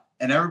them out,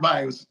 and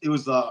it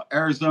was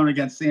Arizona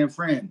against San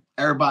Fran.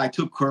 Everybody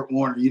took Kurt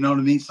Warner, you know what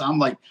I mean? So I'm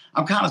like,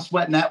 I'm kind of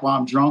sweating that while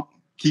I'm drunk.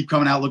 Keep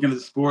coming out looking at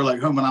the score like,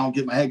 hoping I don't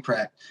get my head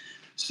cracked.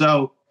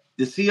 So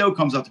the CO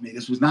comes up to me.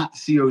 This was not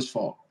the CO's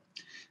fault.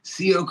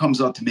 CO comes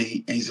up to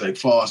me and he's like,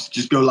 Foss,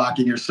 just go lock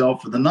in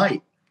yourself for the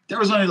night. There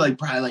was only like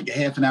probably like a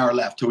half an hour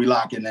left till we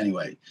lock in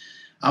anyway.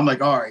 I'm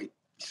like, all right.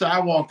 So I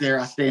walk there.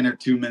 I stay in there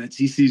 2 minutes.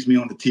 He sees me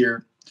on the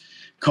tier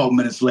a couple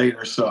minutes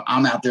later. So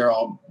I'm out there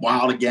all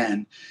wild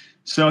again.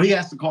 So he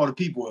has to call the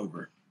people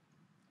over.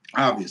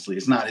 Obviously,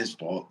 it's not his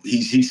fault.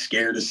 He's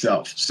scared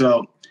himself.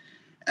 So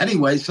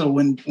anyway, so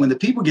when the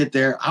people get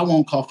there, I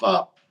won't cough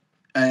up.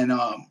 And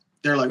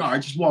they're like, all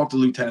right, just walk to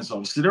the lieutenant's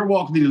office. So they're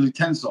walking me to the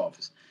lieutenant's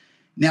office.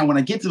 Now, when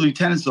I get to the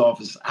lieutenant's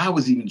office, I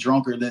was even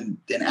drunker than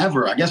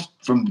ever, I guess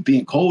from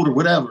being cold or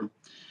whatever.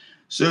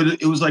 So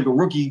it was like a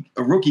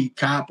rookie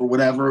cop or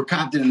whatever. A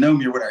cop didn't know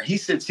me or whatever. He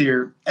sits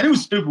here, and it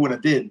was stupid what I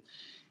did.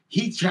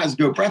 He tries to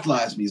go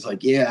breathalyze me. He's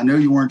like, yeah, I know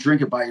you weren't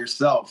drinking by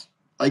yourself.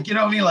 Like, you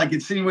know what I mean? Like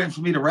insinuating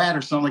for me to rat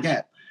or something like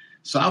that.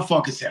 So I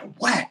fucking said,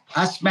 whack.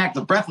 I smacked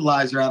the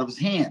breathalyzer out of his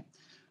hand.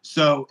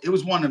 So it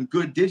was one of them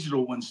good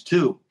digital ones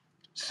too.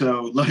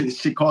 So like,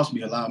 this shit cost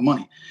me a lot of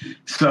money.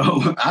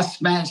 So I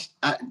smashed,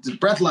 the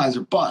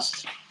breathalyzer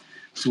bust.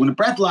 So when the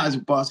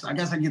breathalyzer busts, I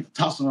guess I get to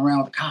tussling around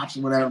with the cops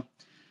or whatever.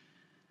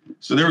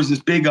 So there was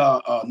this big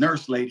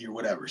nurse lady or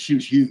whatever. She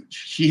was huge.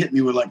 She hit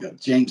me with like a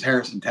James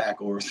Harrison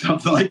tackle or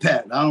something like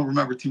that. I don't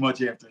remember too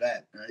much after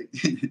that, right?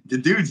 The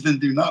dudes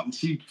didn't do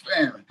nothing.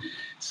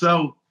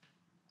 So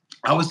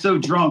I was so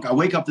drunk. I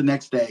wake up the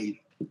next day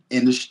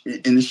in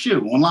the shoe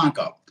on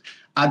lockup.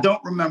 I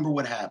don't remember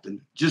what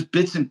happened. Just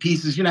bits and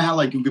pieces. You know how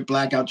like you get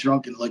blackout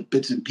drunk and like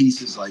bits and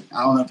pieces. Like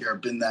I don't know if you've ever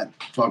been that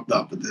fucked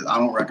up, but I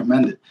don't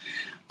recommend it.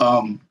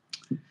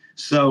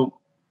 So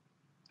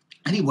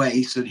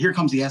anyway, so here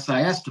comes the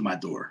SIS to my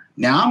door.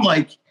 Now I'm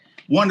like,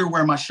 wonder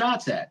where my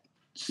shot's at.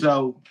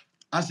 So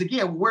I said,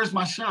 yeah, well, where's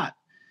my shot?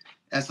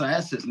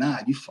 SIS says, nah,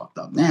 you fucked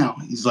up now.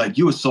 He's like,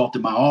 you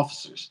assaulted my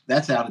officers.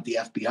 That's out at the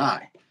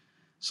FBI.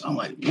 So I'm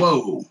like,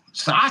 whoa.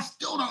 So I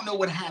still don't know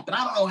what happened.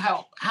 I don't know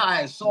how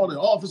I assaulted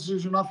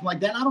officers or nothing like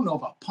that. I don't know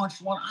if I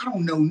punched one. I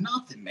don't know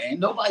nothing, man.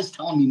 Nobody's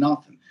telling me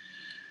nothing.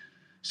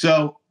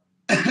 So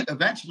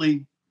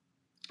eventually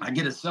I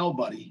get a cell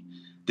buddy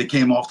that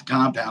came off the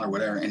compound or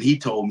whatever, and he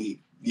told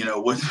me, you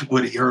know,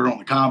 what he heard on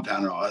the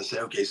compound and all. I said,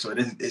 okay, so it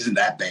isn't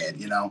that bad,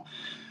 you know.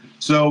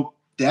 So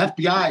the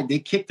FBI, they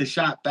kicked the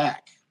shot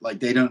back.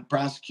 Like they don't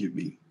prosecute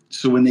me.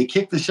 So when they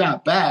kick the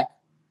shot back,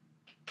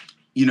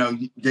 you know,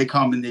 they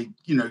come and they,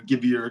 you know,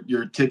 give you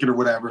your ticket or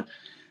whatever.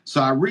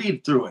 So I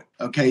read through it.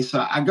 Okay,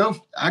 so I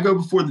go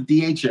before the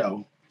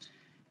DHO,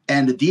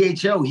 and the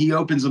DHO, he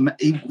opens them.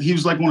 He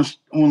was like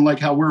on like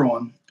how we're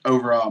on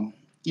over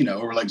you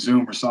know, over like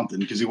Zoom or something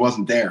because he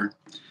wasn't there.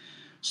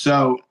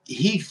 So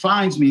he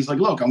finds me. He's like,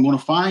 look, I'm going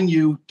to fine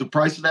you the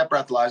price of that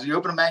breathalyzer. He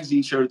opened a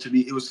magazine, showed it to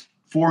me. It was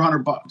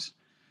 $400.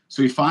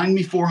 So he fined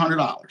me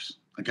 $400.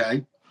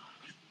 Okay.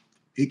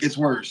 It gets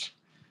worse.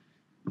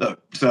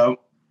 Look, so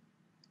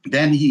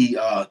then he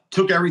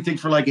took everything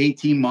for like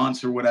 18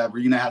 months or whatever.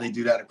 You know how they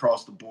do that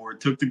across the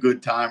board. Took the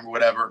good time or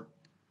whatever.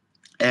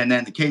 And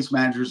then the case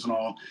managers and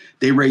all,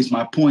 they raised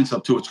my points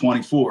up to a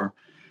 24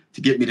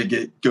 to get me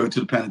to go to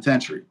the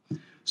penitentiary.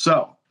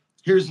 So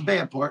here's the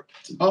bad part.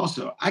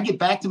 Also, I get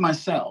back to my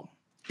cell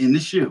in the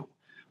shoe.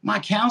 My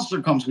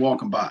counselor comes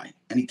walking by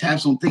and he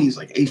taps on things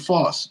like, hey,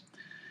 Foss.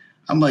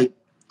 I'm like,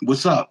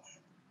 what's up?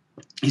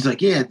 He's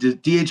like, yeah, the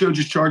DHO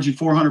just charged you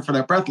 $400 for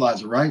that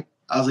breathalyzer, right?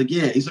 I was like,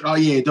 yeah. He's like, oh,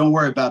 yeah, don't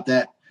worry about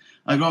that.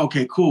 I go,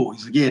 okay, cool.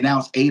 He's like, yeah, now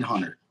it's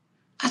 $800.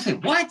 I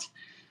said, what?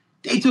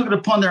 They took it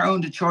upon their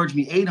own to charge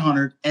me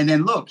 $800. And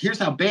then look, here's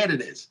how bad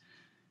it is.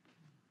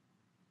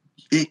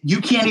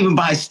 You can't even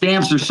buy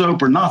stamps or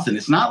soap or nothing.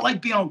 It's not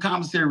like being on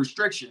commissary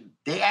restriction.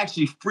 They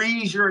actually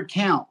freeze your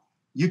account.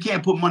 You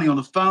can't put money on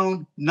the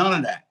phone, none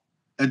of that,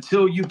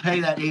 until you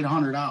pay that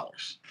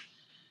 $800.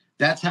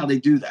 That's how they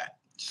do that.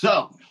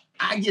 So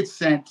I'm getting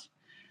sent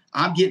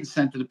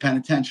to the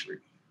penitentiary.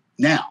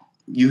 Now,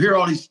 you hear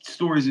all these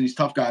stories of these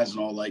tough guys and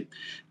all, like,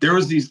 there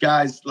was these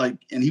guys, like,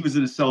 and he was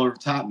in the cellar over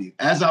top of me.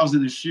 As I was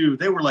in the shoe,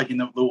 they were like in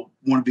the little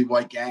wannabe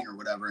white gang or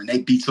whatever, and they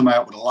beat somebody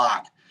out with a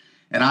lock.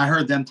 And I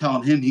heard them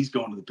telling him he's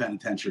going to the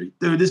penitentiary.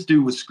 Dude, this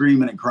dude was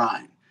screaming and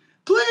crying.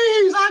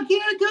 Please, I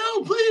can't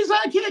go. Please,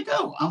 I can't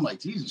go. I'm like,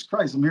 Jesus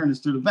Christ, I'm hearing this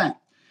through the vent.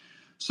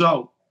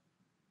 So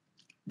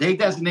they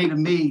designated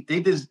me. They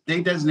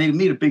designated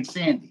me to Big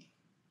Sandy.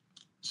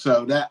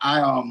 So that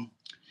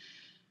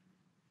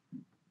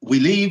we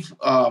leave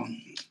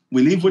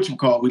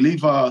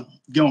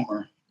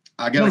Gilmer.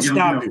 I'm going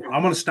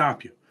to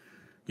stop you.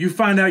 You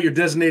find out you're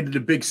designated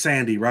to Big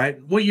Sandy,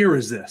 right? What year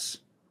is this?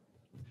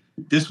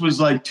 This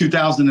was like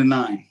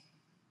 2009.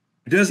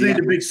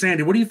 Designated Big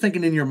Sandy. What are you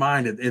thinking in your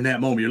mind in that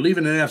moment? You're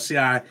leaving an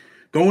FCI,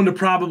 going to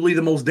probably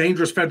the most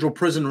dangerous federal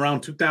prison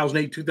around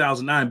 2008,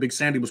 2009. Big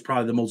Sandy was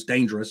probably the most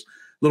dangerous. A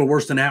little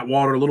worse than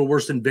Atwater, a little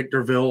worse than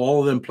Victorville,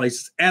 all of them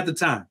places at the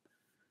time.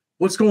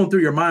 What's going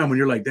through your mind when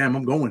you're like, damn,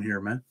 I'm going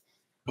here, man?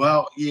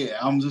 Well, yeah,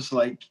 I'm just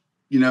like,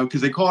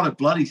 because they called it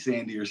Bloody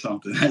Sandy or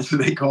something. That's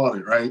what they called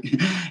it, right?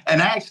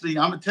 And actually,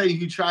 I'm gonna tell you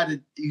who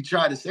tried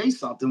to say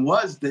something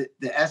was the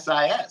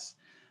SIS.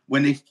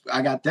 When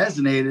I got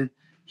designated,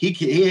 he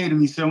hated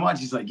me so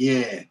much. He's like,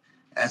 yeah,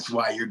 that's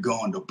why you're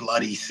going to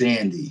Bloody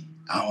Sandy.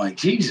 I'm like,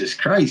 Jesus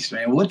Christ,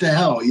 man, what the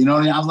hell? You know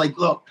what I mean? I was like,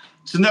 look,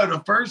 so no,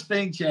 the first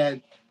thing,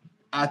 Chad,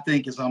 I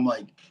think is I'm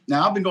like,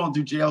 now I've been going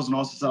through jails and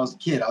all since I was a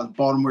kid. I was in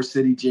Baltimore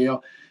City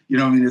jail, you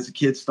know what I mean, as a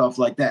kid, stuff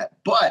like that.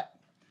 But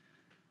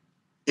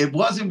it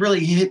wasn't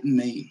really hitting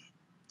me.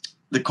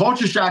 The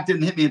culture shock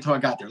didn't hit me until I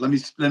got there. Let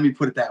me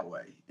put it that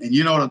way. And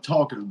you know what I'm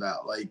talking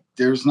about. Like,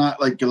 there's not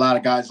like a lot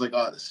of guys like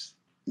us.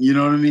 You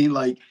know what I mean?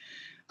 Like,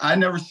 I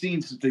never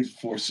seen some things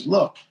before. So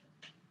look,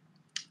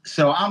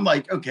 so I'm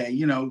like, okay,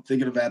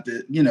 thinking about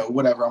the,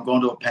 whatever. I'm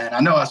going to a pen.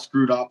 I know I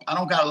screwed up. I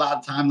don't got a lot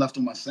of time left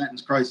on my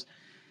sentence. Christ,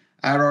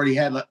 I had already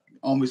had like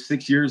almost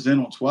 6 years in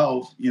on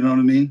 12. You know what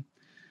I mean?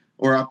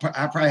 Or I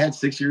probably had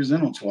 6 years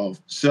in on 12.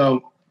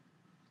 So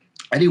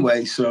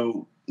anyway,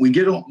 so we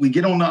get on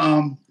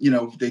the,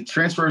 they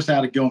transfer us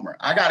out of Gilmer.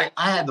 I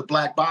had the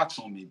black box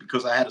on me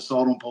because I had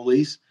assault on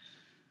police.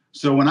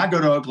 So when I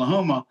go to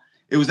Oklahoma,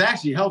 it was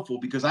actually helpful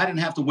because I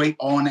didn't have to wait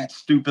on that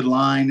stupid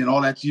line and all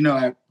that.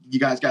 You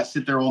guys got to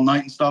sit there all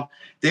night and stuff.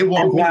 They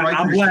walk me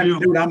right through.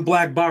 Dude, I'm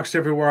black boxed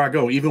everywhere I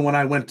go. Even when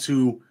I went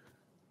to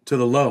the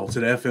low, to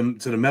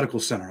the medical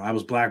center, I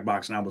was black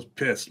boxed and I was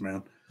pissed,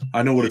 man.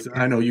 I know what it's.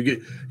 I know you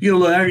get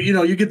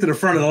to the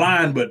front of the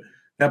line, but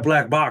that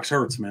black box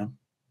hurts, man.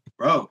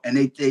 Bro, and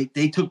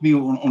they took me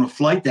on a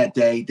flight that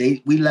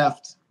day. We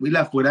left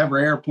whatever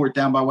airport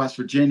down by West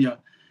Virginia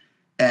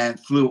and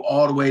flew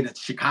all the way to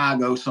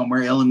Chicago,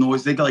 somewhere,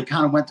 Illinois. They like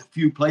kind of went to a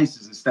few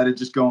places instead of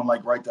just going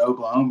like right to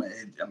Oklahoma.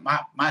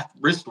 My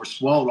wrists were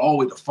swelled all the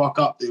way the fuck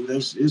up, dude. It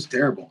was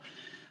terrible,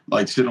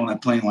 like sitting on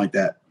that plane like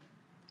that.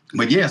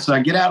 But yeah, so I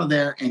get out of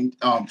there and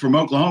from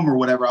Oklahoma or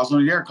whatever. I was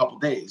only there a couple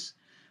of days.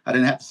 I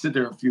didn't have to sit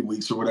there a few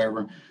weeks or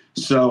whatever.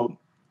 So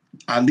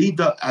I leave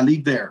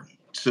there.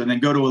 So then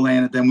go to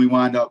Atlanta. Then we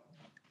wind up.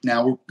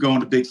 Now we're going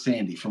to Big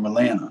Sandy from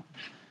Atlanta.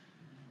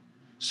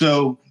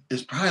 So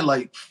it's probably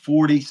like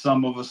 40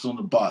 some of us on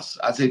the bus.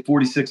 I'd say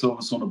 46 of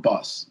us on the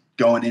bus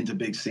going into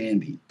Big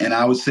Sandy. And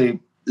I would say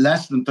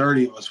less than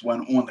 30 of us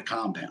went on the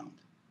compound.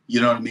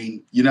 You know what I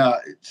mean?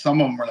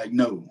 Some of them were like,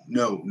 no,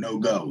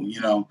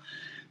 go,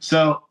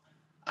 So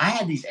I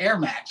had these Air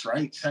Max,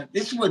 right? So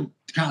this is what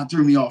kind of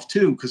threw me off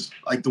too, because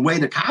like the way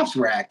the cops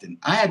were acting,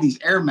 I had these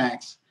Air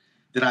Max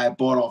that I had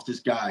bought off this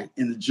guy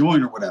in the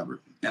joint or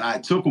whatever. And I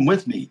took them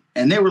with me.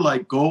 And they were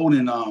like gold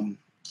and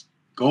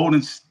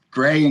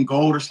gray and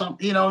gold or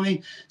something, you know what I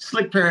mean?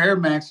 Slick pair of Air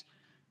Max.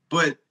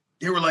 But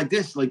they were like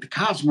this, like the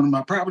cops went on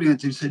my property and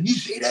said, you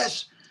see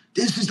this?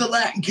 This is the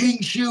Latin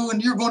King shoe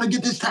and you're going to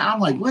get this time. I'm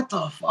like, what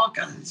the fuck?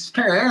 It's a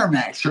pair of Air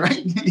Max,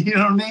 right? You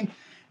know what I mean?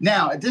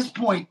 Now, at this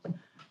point,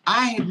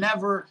 I had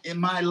never in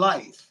my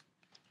life,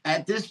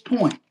 at this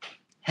point,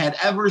 had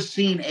ever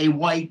seen a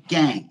white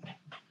gang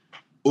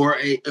or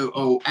a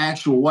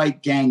actual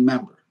white gang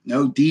member.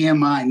 No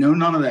DMI, no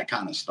none of that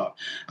kind of stuff.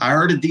 I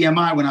heard of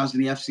DMI when I was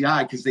in the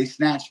FCI because they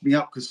snatched me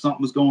up because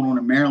something was going on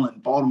in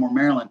Maryland, Baltimore,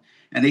 Maryland,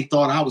 and they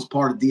thought I was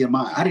part of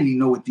DMI. I didn't even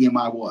know what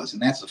DMI was,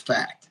 and that's a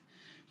fact.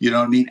 You know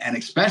what I mean? And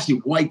especially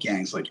white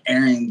gangs like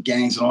Aryan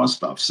gangs and all that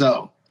stuff.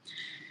 So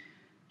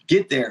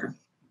get there,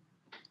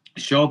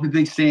 show up at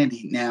Big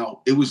Sandy.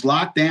 Now, it was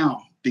locked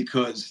down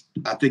because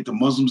I think the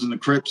Muslims and the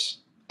Crips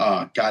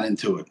got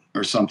into it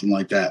or something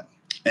like that,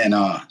 and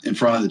in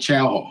front of the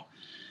chow hall.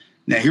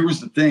 Now, here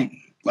was the thing.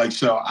 Like,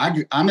 so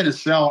I'm in a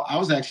cell. I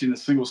was actually in a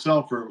single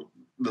cell for a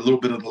little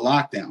bit of the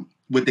lockdown.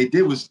 What they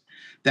did was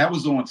that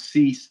was on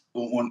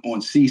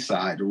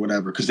Seaside or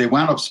whatever, because they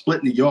wound up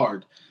splitting the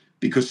yard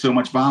because so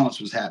much violence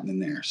was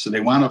happening there. So they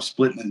wound up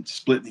splitting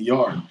the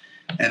yard.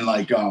 And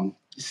like,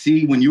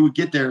 when you would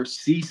get there,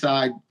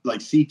 Seaside,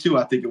 like C2,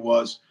 I think it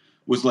was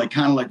like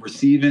kind of like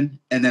receiving.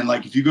 And then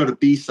like if you go to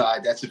B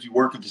side, that's if you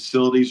work in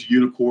facilities,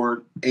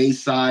 Unicord. A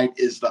side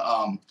is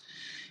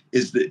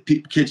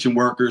the kitchen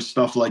workers,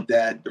 stuff like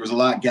that. There was a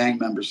lot of gang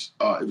members.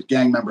 It was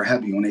gang member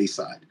heavy on A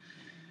side.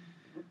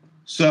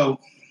 So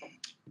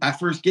I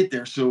first get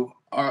there. So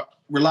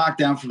we're locked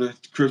down for the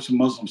Crips and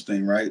Muslims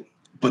thing, right?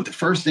 But the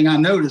first thing I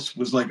noticed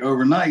was like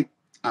overnight,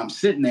 I'm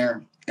sitting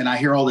there and I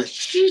hear all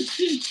this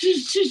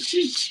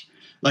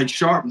like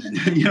sharpening,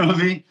 you know what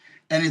I mean?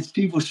 And it's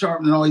people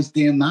sharpening all these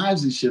damn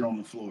knives and shit on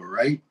the floor,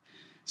 right?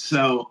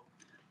 So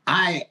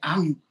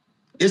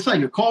it's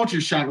like a culture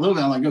shock a little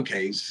bit. I'm like,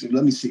 okay, so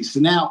let me see. So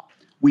now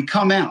we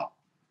come out.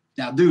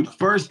 Now, dude, the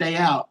first day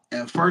out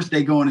and first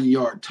day going in the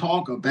yard,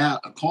 talk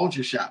about a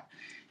culture shock.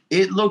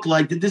 It looked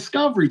like the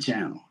Discovery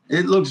Channel.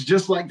 It looks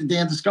just like the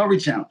damn Discovery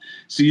Channel.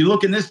 So you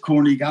look in this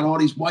corner, you got all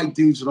these white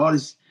dudes with all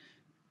this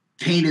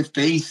painted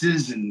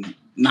faces and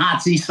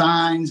Nazi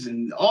signs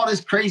and all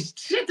this crazy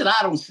shit that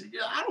I don't see.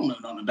 I don't know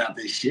nothing about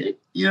this shit.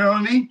 You know what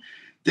I mean?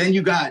 Then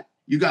you got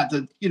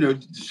the,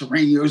 the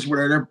radios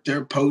where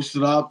they're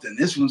posted up, and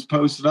this one's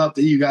posted up.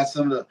 Then you got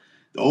some of the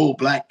old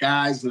black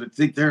guys that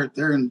think they're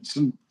in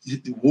some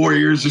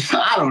warriors or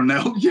something. I don't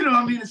know. You know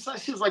what I mean? It's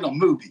just like a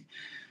movie.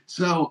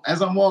 So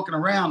as I'm walking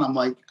around, I'm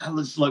like, I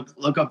just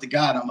look up to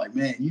God. I'm like,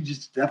 man, you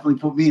just definitely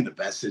put me in the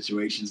best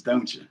situations,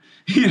 don't you?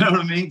 You know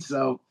what I mean?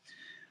 So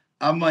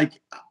I'm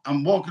like,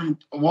 I'm walking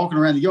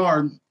around the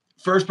yard.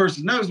 First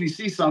person knows me,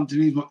 sees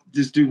something. He's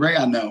this dude Ray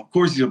I know. Of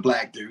course, he's a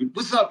black dude.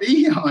 What's up,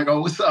 E? I'm like,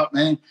 oh, what's up,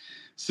 man?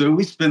 So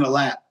we spin a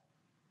lap,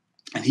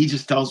 and he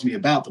just tells me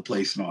about the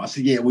place and all. I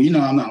said, yeah, well,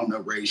 I'm not on no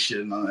race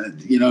shit and all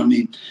that. You know what I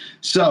mean?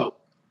 So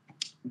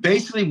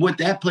basically what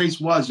that place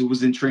was, it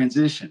was in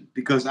transition,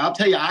 because I'll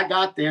tell you, I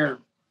got there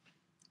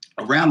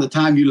around the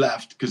time you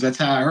left, because that's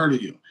how I heard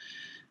of you.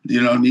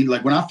 You know what I mean?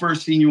 Like when I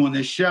first seen you on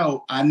this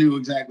show, I knew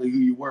exactly who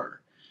you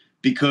were,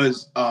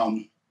 because,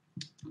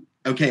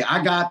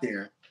 I got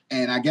there,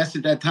 and I guess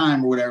at that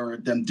time or whatever,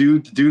 the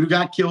dude who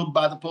got killed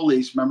by the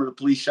police, remember the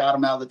police shot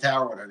him out of the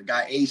tower, or whatever, the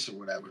guy Ace or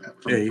whatever.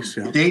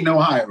 From Dayton,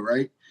 Ohio,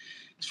 right?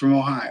 He's from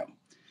Ohio.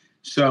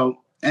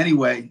 So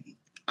anyway,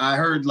 I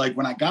heard like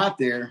when I got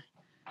there,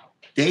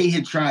 they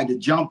had tried to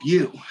jump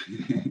you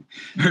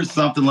or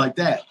something like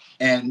that.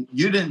 And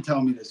you didn't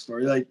tell me this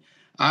story. Like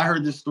I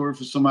heard this story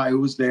from somebody who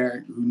was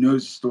there, who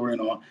knows the story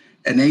and all.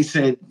 And they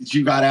said that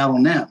you got out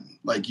on them.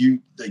 Like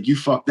you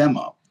fucked them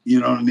up. You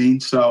know what I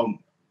mean? So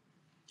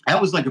that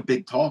was like a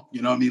big talk.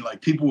 You know what I mean? Like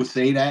people would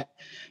say that,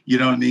 you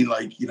know what I mean?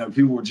 Like,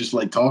 people were just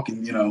like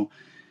talking, and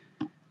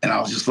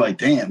I was just like,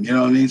 damn, you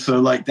know what I mean? So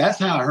like, that's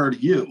how I heard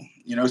of you,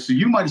 so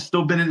you might've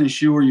still been in the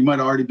shoe, or you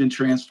might've already been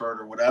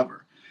transferred or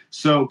whatever.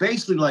 So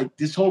basically, like,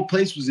 this whole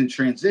place was in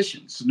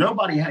transition. So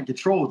nobody had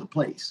control of the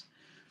place.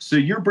 So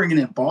you're bringing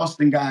in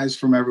Boston guys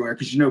from everywhere,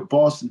 because,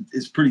 Boston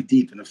is pretty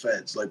deep in the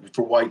feds, like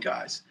for white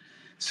guys.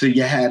 So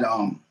you had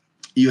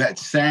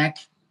SAC,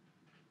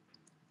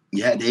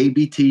 you had the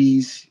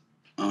ABTs,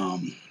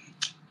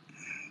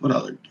 what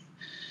other?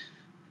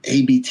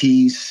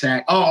 ABTs,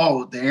 SAC,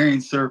 the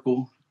Aryan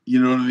Circle, you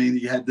know what I mean?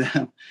 You had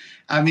them.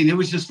 I mean, it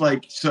was just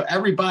like, so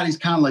everybody's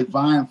kind of like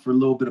vying for a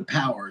little bit of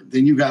power.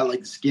 Then you got like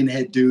the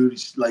skinhead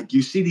dudes. Like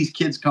you see these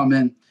kids come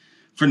in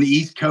from the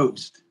East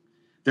Coast.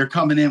 They're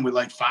coming in with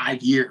like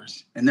 5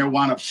 years, and they're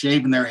wound up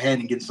shaving their head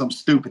and getting some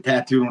stupid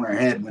tattoo on their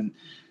head when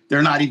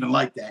they're not even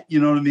like that. You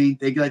know what I mean?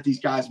 They let these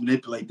guys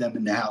manipulate them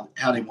into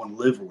how they want to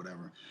live or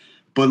whatever.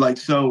 But like,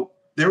 so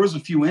there was a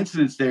few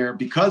incidents there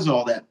because of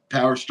all that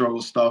power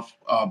struggle stuff.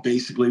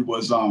 Basically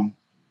was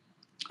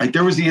like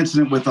there was the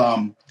incident with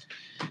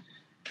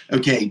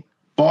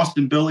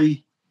Boston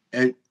Billy.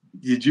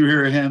 Did you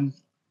hear him?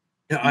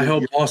 Yeah, I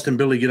helped Boston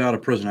Billy get out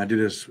of prison. I did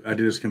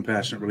his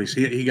compassionate release.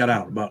 He got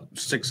out about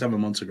 6-7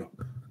 months ago.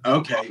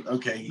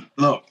 Okay.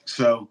 Look,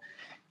 so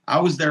I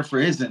was there for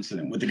his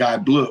incident with the guy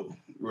Blue.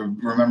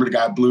 Remember the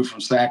guy Blue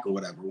from SAC or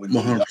whatever?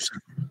 100%.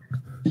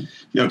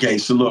 Okay,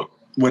 so look,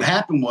 what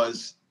happened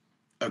was,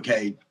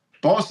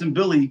 Boston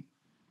Billy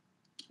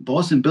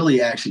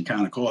actually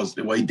kind of caused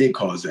it. Well, he did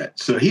cause that.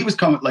 So he was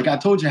coming, like I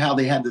told you how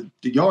they had the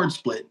yard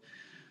split,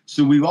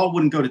 so we all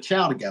wouldn't go to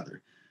chow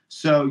together.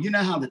 So you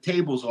know how the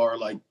tables are,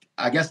 like,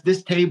 I guess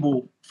this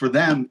table for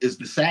them is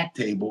the SAC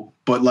table,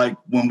 but like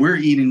when we're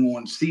eating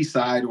on C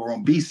side or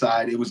on B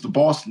side, it was the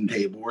Boston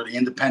table or the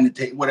independent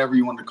table, whatever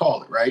you want to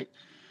call it, right?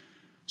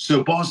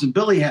 So Boston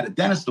Billy had a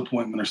dentist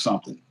appointment or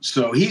something.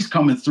 So he's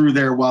coming through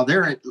there while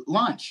they're at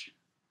lunch,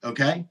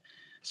 okay?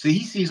 So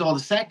he sees all the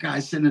SAC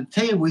guys sitting at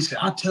the table. He said,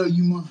 I'll tell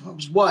you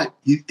motherfuckers what.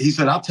 He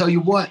said, I'll tell you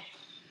what.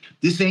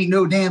 This ain't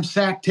no damn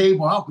SAC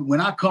table. When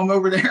I come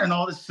over there and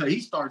all this, so he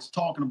starts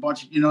talking a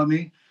bunch of, you know what I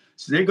mean?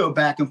 So they go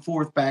back and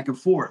forth.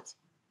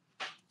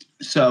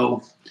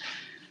 So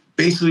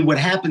basically what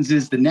happens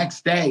is the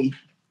next day,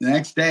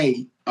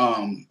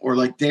 or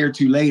like day or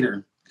two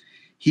later,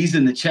 he's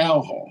in the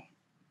chow hall.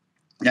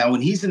 Now,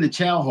 when he's in the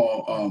chow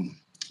hall,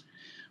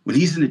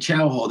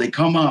 they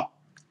come up,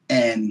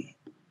 and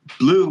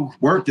Blue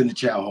worked in the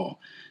chow hall.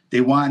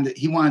 He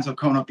winds up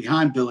coming up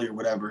behind Billy or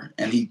whatever,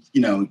 and he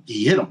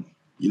hit him,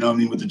 you know what I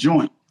mean, with the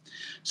joint.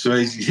 So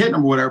he's hitting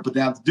him or whatever, but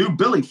now the dude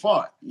Billy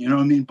fought, you know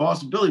what I mean?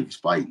 Boston Billy was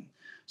fighting.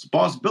 So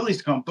Boston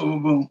Billy's come,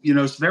 boom, boom,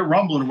 boom, so they're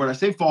rumbling or whatever.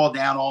 They fall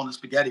down all in the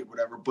spaghetti or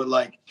whatever, but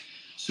like,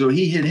 so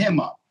he hit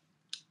him up.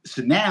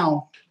 So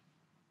now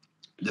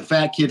the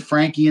fat kid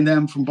Frankie and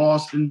them from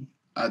Boston,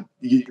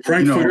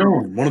 Frank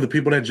Fagone, one of the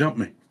people that jumped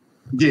me.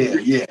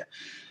 Yeah.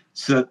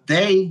 So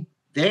they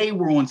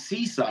were on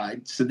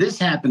Seaside. So this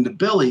happened to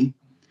Billy.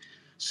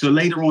 So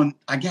later on,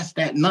 I guess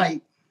that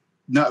night,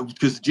 no,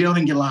 because the jail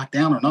didn't get locked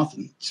down or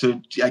nothing.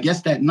 So I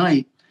guess that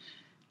night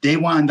they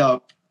wind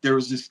up, there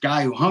was this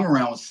guy who hung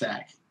around with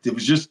SAC. That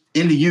was just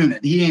in the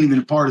unit. He ain't even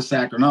a part of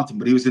SAC or nothing,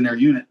 but he was in their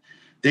unit.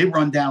 They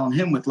run down on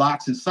him with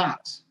locks and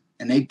socks,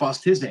 and they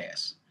bust his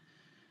ass.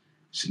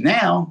 So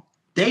now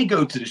they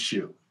go to the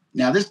shoe.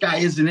 Now this guy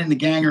isn't in the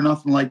gang or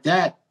nothing like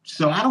that.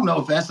 So I don't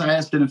know if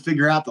SIS didn't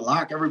figure out to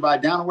lock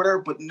everybody down or whatever,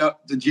 but no,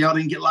 the jail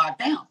didn't get locked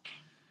down.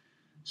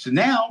 So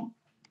now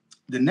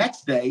the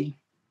next day,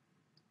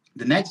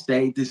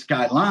 this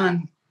guy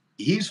Lon,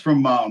 he's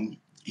from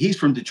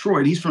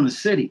Detroit. He's from the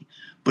city,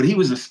 but he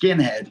was a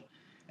skinhead,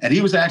 and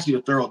he was actually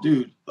a thorough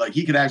dude. Like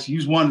he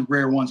was one of the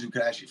rare ones who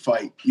could actually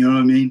fight. You know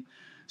what I mean?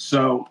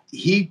 So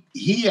he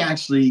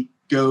actually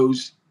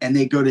goes, and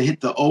they go to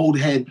hit the old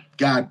head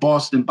guy,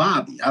 Boston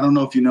Bobby. I don't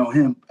know if you know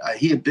him.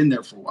 He had been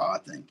there for a while, I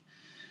think.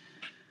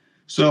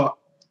 So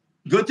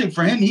good thing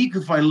for him, he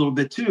could fight a little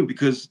bit too,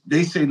 because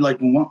they say like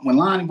when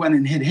Lonnie went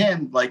and hit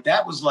him, like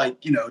that was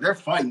like, you know, they're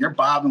fighting, they're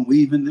bobbing,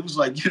 weaving. It was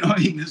like, you know,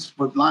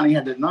 but Lonnie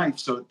had that knife,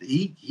 so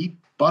he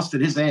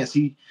busted his ass.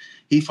 He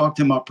fucked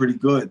him up pretty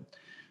good.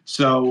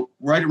 So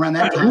right around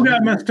that time, who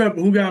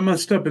got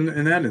messed up in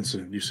that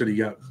incident? You said he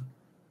got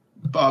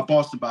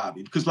Boston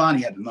Bobby, because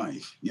Lonnie had the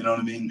knife. You know what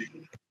I mean?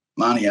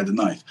 Lonnie had the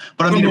knife.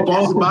 But I mean, if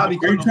Boston Bobby.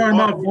 Are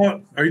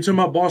you talking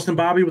about Boston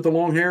Bobby with the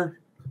long hair?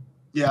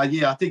 Yeah,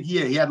 I think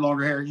he had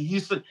longer hair. He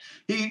was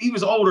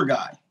an older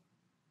guy.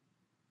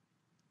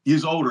 He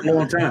was older. A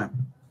long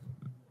time.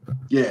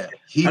 Yeah.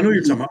 I know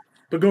you're talking about,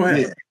 but go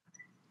ahead.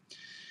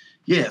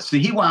 Yeah. So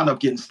he wound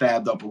up getting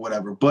stabbed up or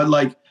whatever. But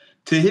like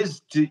to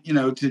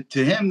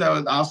him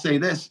though, I'll say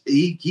this: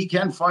 he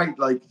can fight.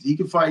 Like he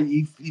can fight.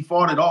 He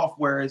fought it off.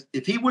 Whereas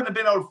if he wouldn't have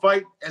been able to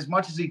fight as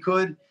much as he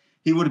could,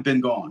 he would have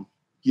been gone.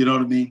 You know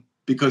what I mean?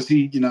 Because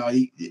he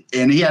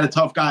had a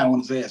tough guy on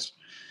his ass.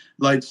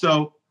 Like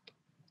so.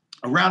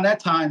 Around that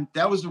time,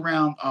 that was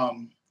around,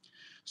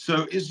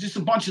 so it's just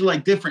a bunch of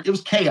like different, it was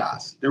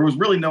chaos. There was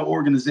really no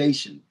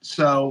organization.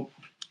 So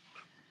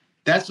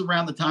that's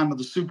around the time of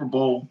the Super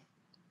Bowl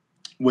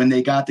when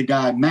they got the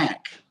guy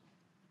Mac.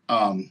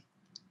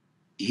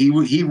 He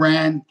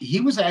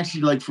was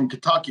actually like from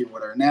Kentucky or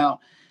whatever. Now,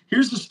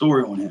 here's the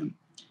story on him.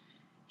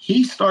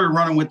 He started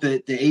running with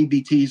the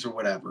ABTs or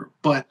whatever,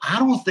 but I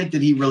don't think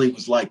that he really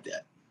was like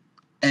that.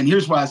 And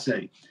here's why I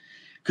say,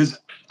 because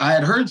I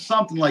had heard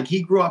something like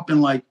he grew up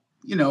in like,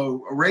 you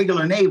know, a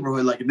regular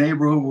neighborhood, like a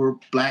neighborhood where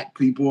black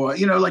people,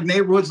 you know, like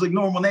neighborhoods, like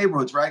normal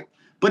neighborhoods, right?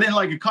 But in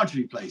like a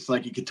country place,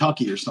 like in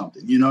Kentucky or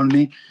something, you know what I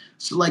mean?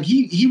 So like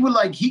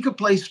he could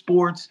play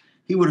sports,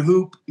 he would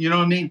hoop, you know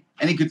what I mean?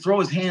 And he could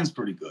throw his hands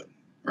pretty good,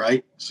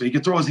 right? So he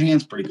could throw his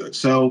hands pretty good.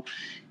 So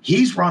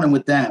he's running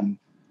with them.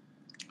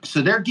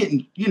 So they're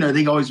getting, you know,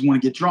 they always want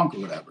to get drunk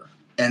or whatever.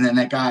 And then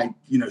that guy,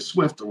 you know,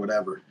 Swift or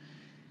whatever,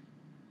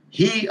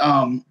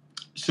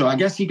 so I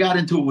guess he got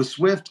into it with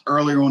Swift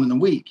earlier on in the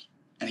week.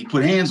 And he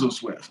put hands on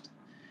Swift,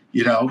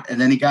 you know, and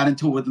then he got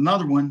into it with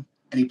another one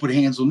and he put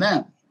hands on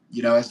them,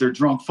 you know, as they're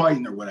drunk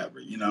fighting or whatever,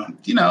 you know,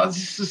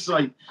 it's just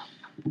like,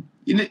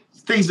 you know,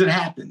 things that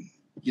happen,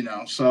 you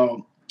know.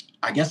 So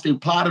I guess they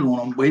plotted on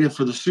him, waited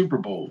for the Super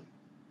Bowl.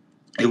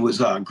 It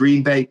was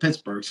Green Bay,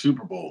 Pittsburgh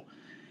Super Bowl.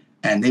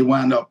 And they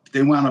wound up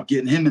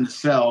getting him in the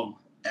cell.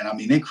 And I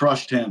mean, they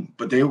crushed him,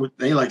 but they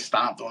like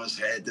stomped on his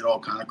head, did all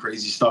kind of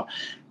crazy stuff.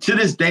 To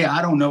this day,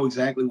 I don't know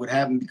exactly what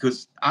happened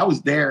because I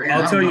was there. And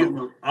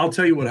I'll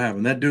tell you what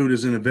happened. That dude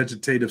is in a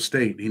vegetative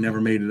state. He never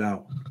made it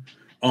out.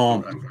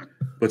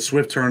 But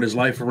Swift turned his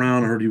life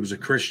around. I heard he was a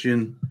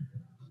Christian.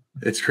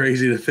 It's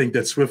crazy to think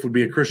that Swift would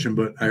be a Christian,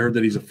 but I heard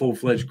that he's a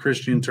full-fledged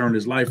Christian, turned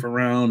his life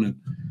around and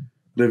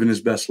living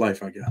his best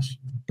life, I guess.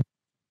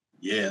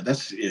 Yeah,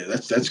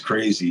 that's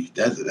crazy.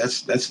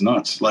 That's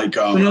nuts. Like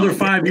another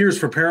 5 years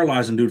for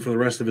paralyzing dude for the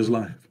rest of his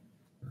life.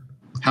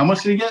 How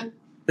much did he get?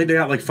 I think they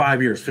got like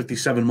 5 years,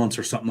 57 months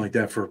or something like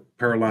that for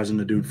paralyzing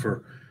the dude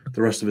for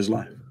the rest of his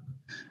life.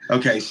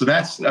 Okay, so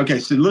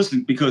So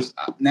listen, because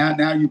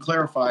now you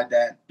clarified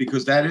that,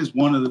 because that is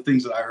one of the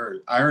things that I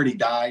heard. I heard he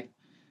died,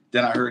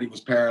 then I heard he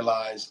was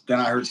paralyzed, then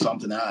I heard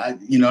something.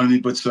 You know what I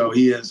mean? But so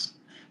he is.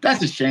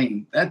 That's a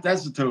shame.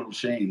 That's a total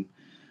shame.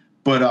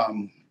 But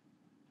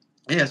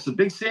yeah, so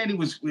Big Sandy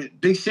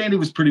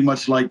was pretty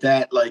much like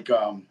that, like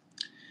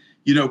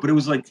you know, but it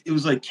was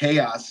like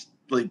chaos.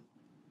 Like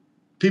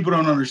people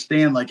don't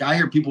understand. Like I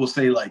hear people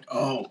say like,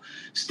 oh,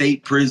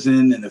 state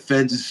prison and the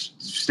feds is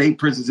state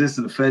prison is this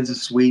and the feds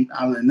is sweet.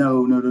 I'm like,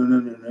 no.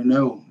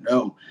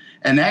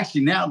 And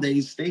actually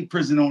nowadays state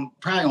prison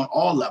probably on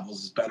all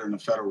levels is better than a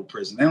federal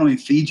prison. They don't even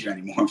feed you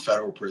anymore in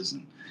federal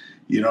prison.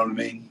 You know what I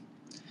mean?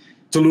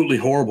 Absolutely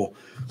horrible.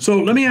 So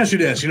let me ask you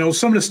this, you know,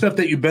 some of the stuff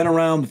that you've been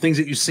around, the things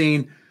that you've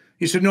seen.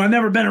 You said, no, I've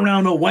never been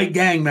around no white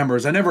gang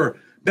members. I never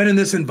been in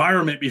this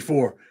environment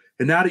before.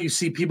 And now that you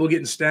see people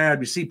getting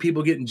stabbed, you see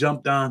people getting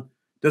jumped on,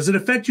 does it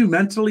affect you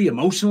mentally,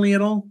 emotionally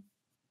at all?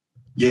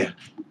 Yeah.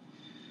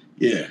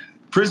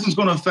 Prison's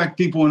going to affect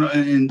people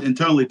in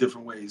totally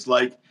different ways.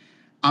 Like,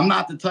 I'm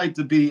not the type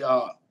to be,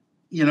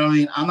 you know what I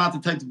mean? I'm not the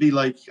type to be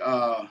like,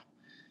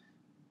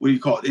 what do you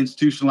call it,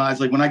 institutionalized.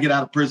 Like when I get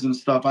out of prison and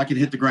stuff, I can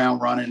hit the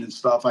ground running and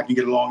stuff. I can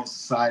get along in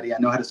society. I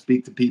know how to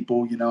speak to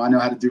people. You know, I know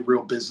how to do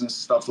real business,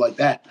 stuff like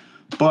that.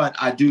 But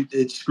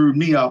it screwed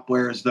me up,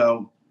 whereas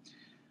though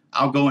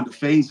I'll go into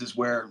phases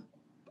where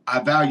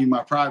I value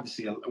my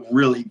privacy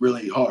really,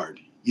 really hard.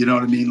 You know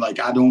what I mean? Like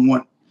I don't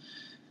want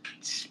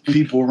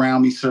people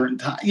around me certain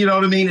time. You know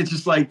what I mean? It's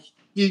just like,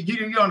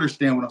 you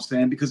understand what I'm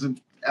saying, because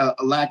a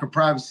lack of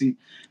privacy.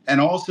 And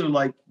also,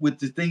 like, with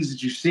the things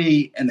that you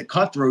see and the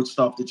cutthroat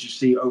stuff that you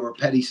see over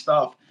petty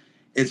stuff,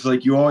 it's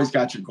like you always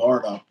got your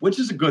guard up, which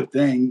is a good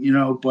thing, you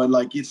know. But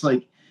like, it's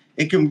like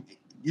it can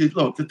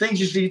look, the things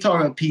you see. You talk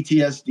about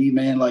PTSD,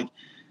 man. Like,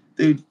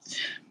 dude,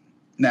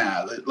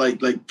 nah,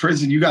 like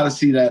prison. You got to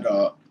see that.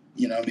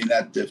 You know, I mean,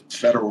 that the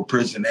federal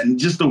prison and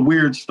just the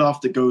weird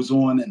stuff that goes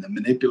on and the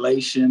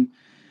manipulation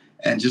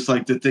and just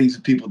like the things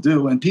that people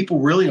do. And people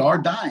really are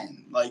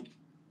dying. Like,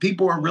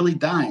 people are really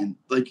dying.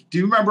 Like, do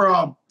you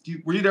remember?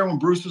 Were you there when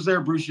Bruce was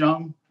there? Bruce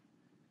Young?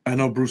 I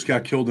know Bruce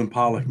got killed in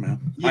Pollock, man.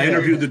 Yeah. I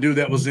interviewed the dude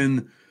that was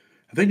in,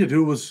 I think the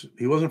dude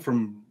he wasn't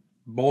from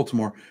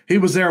Baltimore. He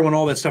was there when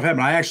all that stuff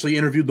happened. I actually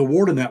interviewed the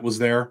warden that was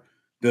there,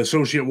 the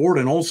associate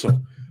warden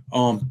also.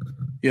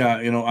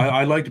 Yeah, you know,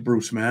 I liked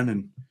Bruce, man.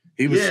 And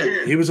he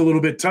was a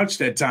little bit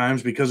touched at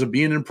times because of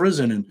being in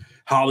prison, and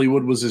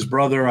Hollywood was his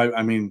brother.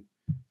 I mean,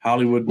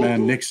 Hollywood,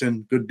 man,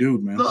 Nixon, good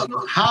dude, man.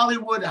 Look,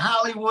 Hollywood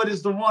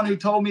is the one who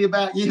told me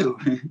about you.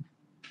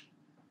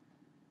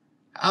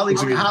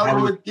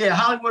 Hollywood. Yeah,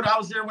 Hollywood. I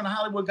was there when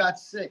Hollywood got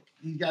sick.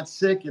 He got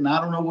sick, and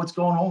I don't know what's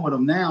going on with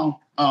him now.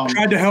 I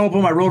tried to help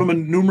him. I wrote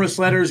him numerous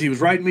letters. He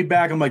was writing me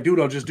back. I'm like, dude,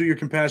 I'll just do your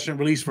compassionate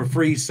release for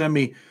free. Send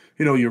me,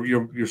 you know,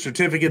 your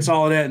certificates,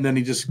 all of that. And then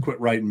he just quit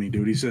writing me,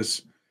 dude. He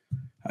says,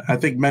 I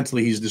think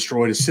mentally he's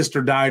destroyed. His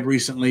sister died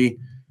recently.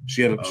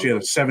 She had a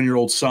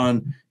 7-year-old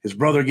son. His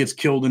brother gets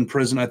killed in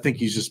prison. I think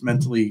he's just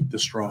mentally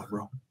distraught,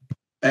 bro.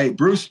 Hey,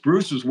 Bruce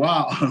was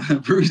wild.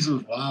 Bruce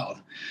was wild.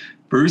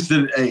 Bruce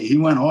he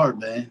went hard,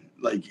 man.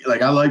 Like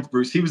I liked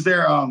Bruce. He was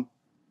there.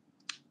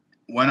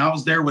 When I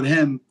was there with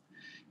him,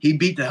 he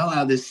beat the hell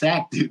out of this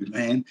Sack dude,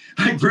 man.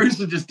 Like, Bruce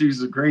would just do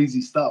some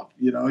crazy stuff.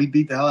 You know, he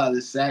beat the hell out of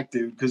this Sack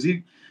dude because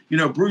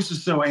Bruce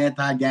was so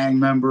anti-gang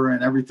member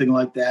and everything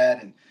like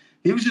that. And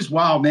he was just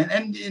wild, man.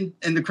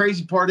 And the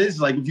crazy part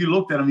is, like, if you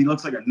looked at him, he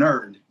looks like a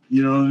nerd.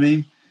 You know what I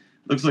mean?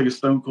 Looks like a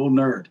stone cold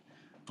nerd.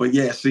 But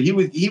yeah, so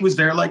he was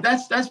there. Like,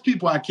 that's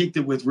people I kicked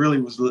it with.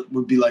 Really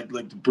would be like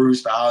the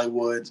Bruce, the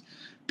Hollywoods,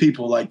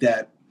 people like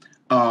that.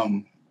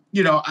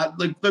 You know,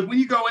 like when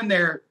you go in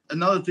there,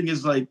 another thing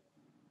is, like,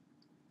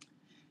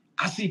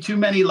 I see too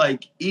many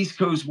like East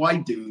Coast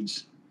white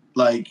dudes.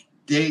 Like,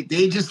 they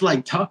just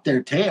like tuck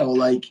their tail,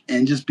 like,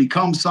 and just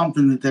become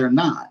something that they're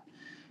not.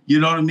 You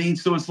know what I mean?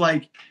 So it's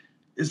like,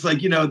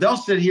 you know, they'll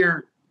sit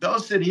here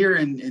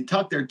and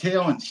tuck their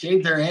tail and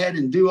shave their head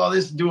and do all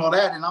this and do all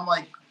that. And I'm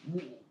like,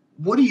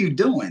 what are you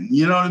doing?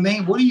 You know what I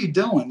mean? What are you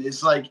doing?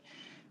 It's like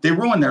they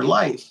ruin their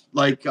life.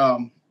 Like,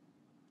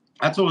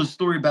 I told a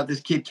story about this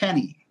kid,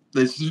 Kenny.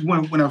 This is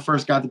when I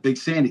first got the Big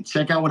Sandy.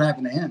 Check out what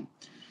happened to him.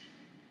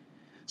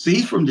 So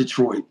he's from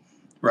Detroit,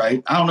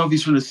 right? I don't know if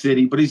he's from the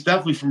city, but he's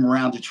definitely from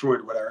around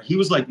Detroit or whatever. He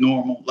was like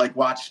normal, like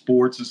watch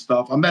sports and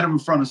stuff. I met him in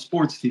front of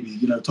sports TV,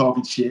 you know,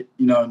 talking shit.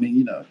 You know what I mean?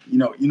 You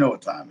know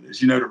what time it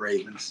is. You know the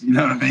Ravens. You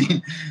know what I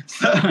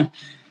mean?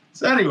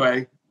 So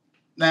anyway,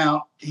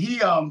 now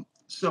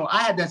so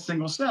I had that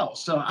single cell.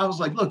 So I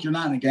was like, look, you're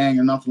not in a gang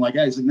or nothing like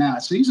that. He's like, nah.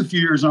 So he's a few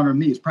years under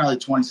me. He's probably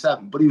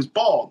 27, but he was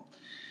bald.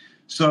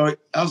 So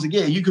I was like,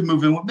 yeah, you can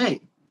move in with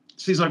me.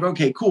 So he's like,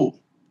 okay, cool.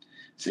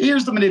 So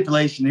here's the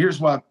manipulation. Here's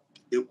what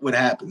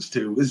happens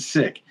too. It's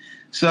sick.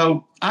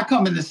 So I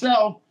come in the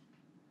cell.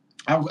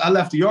 I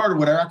left the yard or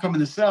whatever. I come in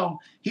the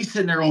cell. He's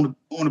sitting there on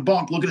the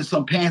bunk looking at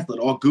some pamphlet,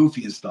 all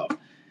goofy and stuff.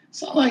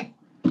 So I'm like,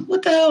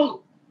 what the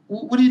hell?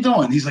 What are you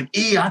doing? He's like,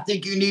 I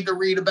think you need to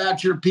read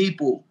about your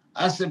people.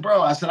 I said,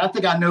 bro, I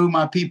think I know who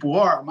my people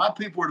are. My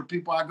people are the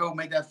people I go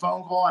make that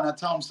phone call and I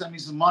tell them send me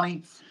some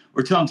money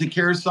or tell them take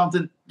care of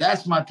something.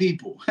 That's my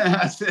people.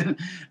 I said,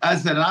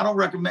 and I don't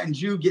recommend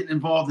you getting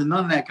involved in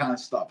none of that kind of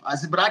stuff. I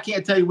said, but I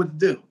can't tell you what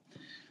to do.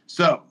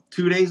 So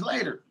 2 days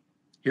later,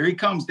 here he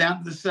comes down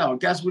to the cell.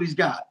 Guess what he's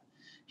got?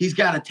 He's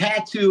got a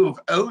tattoo of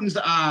Odin's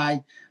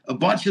eye, a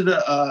bunch of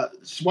the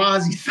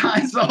Swazi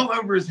signs all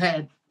over his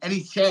head, and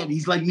he's Chad.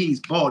 He's like me. He's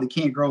bald. He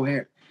can't grow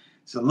hair.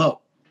 So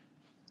look.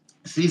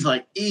 So he's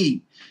like,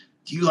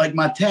 do you like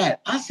my tat?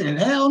 I said,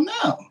 hell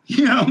no.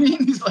 You know what I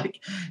mean? He's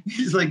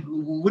like,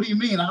 what do you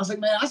mean? I was like,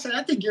 man,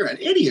 I think you're an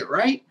idiot,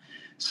 right?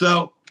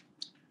 So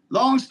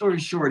long story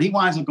short, he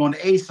winds up going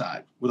to A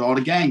side with all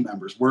the gang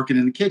members working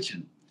in the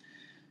kitchen.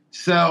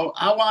 So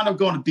I wound up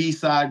going to B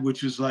side,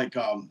 which was like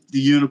the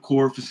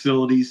Unicorn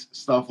facilities,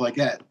 stuff like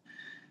that.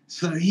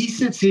 So he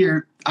sits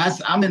here.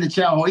 I'm in the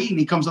chow hall eating.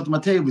 He comes up to my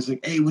table. He's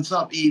like, hey, what's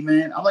up, E,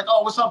 man? I'm like,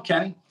 oh, what's up,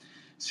 Kenny?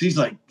 So he's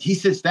like, he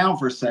sits down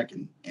for a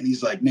second and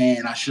he's like,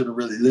 man, I should have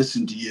really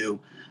listened to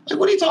you. Like,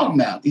 what are you talking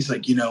about? He's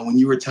like, when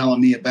you were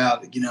telling me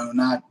about,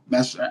 not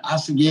messing. I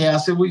said, yeah. I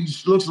said, well, it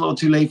looks a little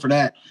too late for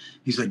that.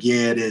 He's like,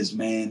 yeah, it is,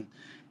 man.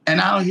 And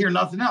I don't hear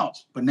nothing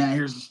else. But now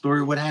here's the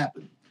story of what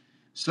happened.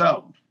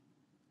 So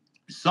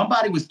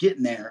somebody was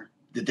getting there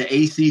that the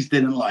ACs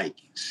didn't like.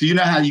 So you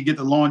know how you get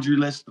the laundry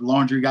list? The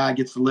laundry guy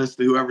gets the list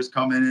of whoever's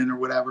coming in or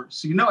whatever.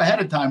 So you know ahead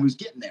of time who's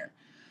getting there.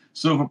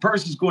 So if a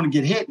person's going to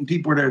get hit and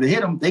people are there to hit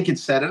them, they can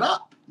set it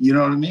up. You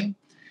know what I mean?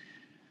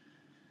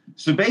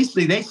 So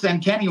basically, they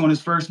send Kenny on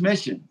his first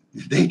mission.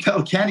 They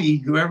tell Kenny,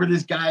 whoever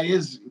this guy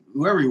is,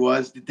 whoever he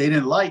was, that they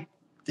didn't like,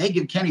 they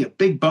give Kenny a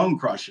big bone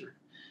crusher.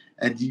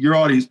 And your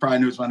audience probably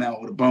knows by now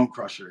what a bone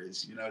crusher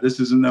is. You know, this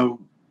isn't no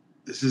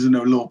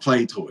little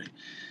play toy.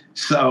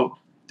 So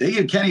they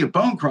give Kenny a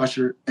bone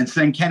crusher and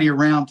send Kenny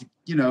around to,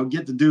 you know,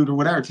 get the dude or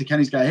whatever till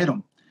Kenny's got to hit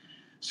him.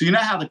 So you know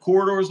how the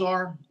corridors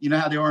are? You know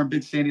how they are in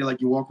Big Sandy,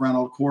 like you walk around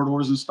all the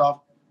corridors and stuff?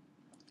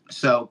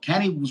 So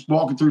Kenny was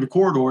walking through the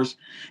corridors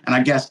and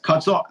I guess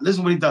cuts off.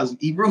 Listen what he does.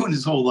 He ruined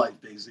his whole life,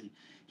 basically.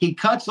 He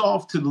cuts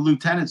off to the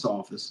lieutenant's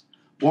office,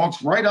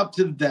 walks right up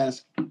to the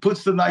desk,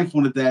 puts the knife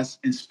on the desk,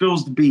 and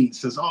spills the beans.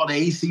 Says, oh, the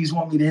ACs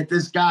want me to hit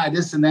this guy,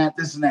 this and that,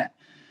 this and that.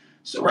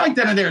 So right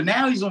then and there,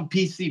 now he's on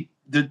PC.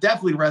 They're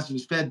definitely the rest of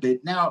his Fed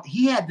bit. Now,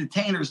 he had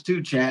detainers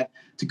too, Chad,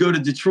 to go to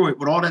Detroit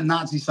with all that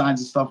Nazi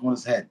signs and stuff on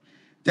his head.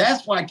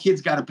 That's why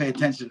kids got to pay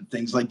attention to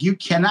things. Like, you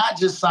cannot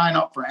just sign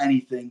up for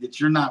anything that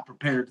you're not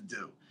prepared to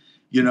do.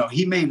 You know,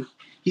 he made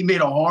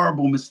a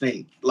horrible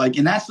mistake. Like,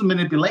 and that's the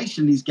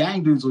manipulation these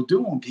gang dudes will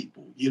do on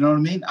people. You know what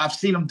I mean? I've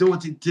seen them do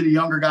it to the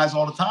younger guys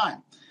all the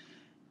time.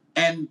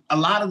 And a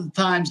lot of the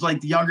times,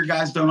 like, the younger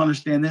guys don't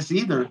understand this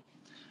either.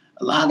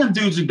 A lot of them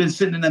dudes who've been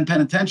sitting in them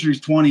penitentiaries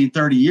 20 and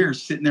 30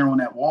 years, sitting there on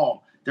that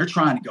wall, they're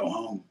trying to go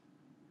home.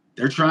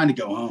 They're trying to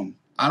go home.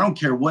 I don't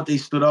care what they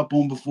stood up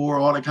on before,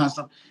 all that kind of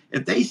stuff.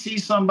 If they see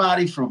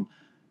somebody from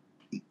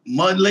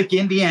Mudlick,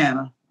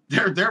 Indiana,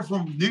 they're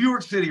from New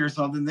York City or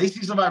something, they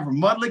see somebody from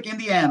Mudlick,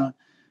 Indiana,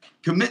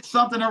 commit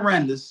something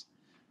horrendous,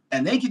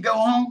 and they could go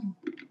home,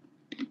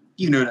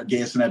 you know, they're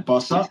gassing that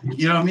bus up.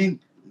 You know what I mean?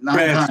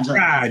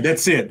 Fried.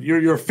 That's it.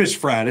 You're a fish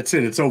fry. That's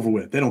it. It's over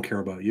with. They don't care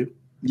about you.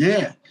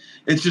 Yeah.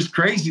 It's just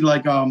crazy.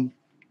 Like,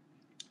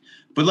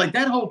 but like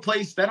that whole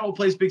place,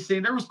 Big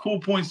Sandy, there was cool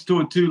points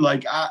to it too.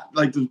 Like,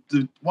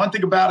 the one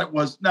thing about it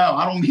was, no,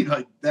 I don't mean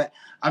like that.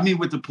 I mean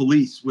with the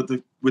police, with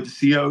the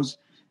COs,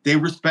 they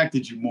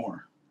respected you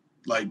more.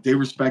 Like, they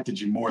respected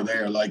you more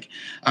there. Like,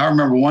 I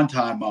remember one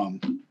time,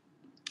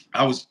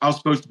 I was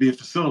supposed to be at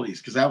facilities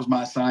because that was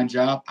my assigned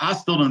job. I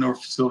still don't know where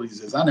facilities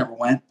is. I never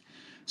went.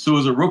 So it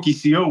was a rookie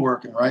CO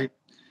working, right?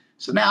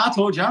 So now I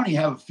told you I only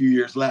have a few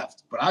years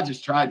left, but I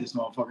just tried this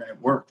motherfucker and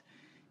it worked.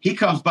 He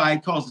comes by, he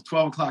calls the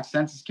 12 o'clock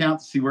census count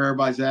to see where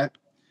everybody's at.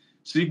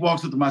 So he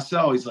walks up to my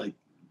cell. He's like,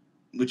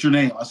 what's your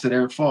name? I said,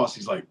 Eric Foss.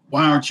 He's like,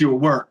 why aren't you at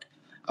work?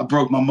 I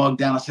broke my mug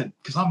down. I said,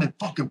 because I'm in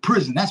fucking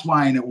prison. That's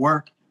why I ain't at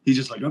work. He's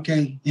just like,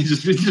 okay. He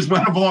just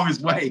went along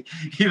his way.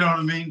 You know what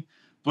I mean?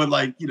 But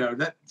like, you know,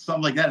 that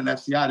something like that in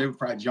FCI, they would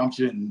probably jump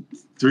you and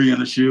threw you in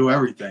the shoe,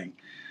 everything.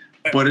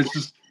 But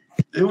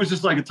it was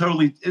just like a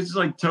totally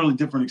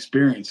different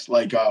experience.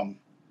 Like,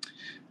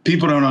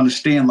 people don't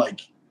understand,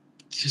 like,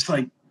 just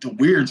like the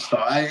weird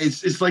stuff.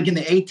 It's like in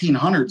the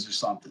 1800s or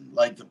something,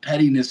 like the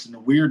pettiness and the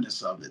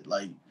weirdness of it.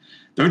 Like,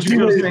 don't you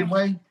feel the same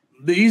way?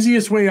 The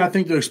easiest way I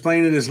think to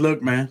explain it is,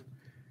 look, man,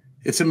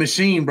 it's a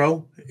machine,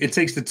 bro. It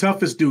takes the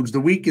toughest dudes, the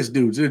weakest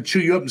dudes. It'll chew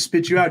you up and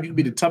spit you out. You can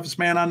be the toughest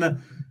man on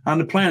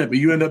the planet, but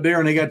you end up there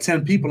and they got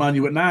 10 people on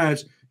you with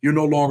knives. You're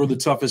no longer the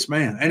toughest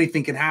man.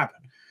 Anything can happen.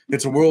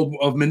 It's a world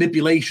of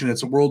manipulation.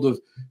 It's a world of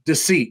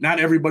deceit.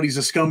 Not everybody's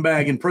a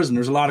scumbag in prison.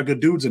 There's a lot of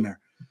good dudes in there,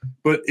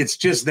 but it's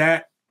just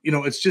that, you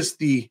know, it's just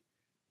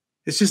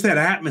that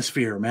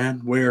atmosphere,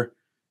 man, where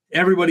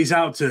everybody's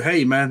out to,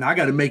 hey, man, I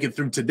got to make it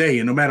through today.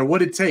 And no matter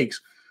what it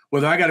takes,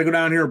 whether I got to go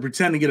down here and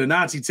pretend to get a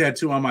Nazi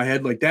tattoo on my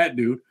head like that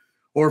dude,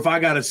 or if I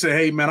got to say,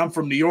 hey, man, I'm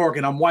from New York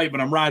and I'm white,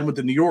 but I'm riding with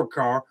the New York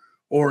car.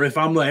 Or if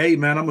I'm like, hey,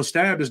 man, I'm going to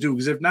stab this dude.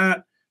 Because if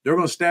not, they're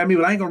going to stab me,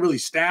 but I ain't going to really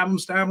stab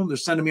them. They're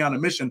sending me on a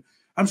mission.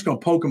 I'm just going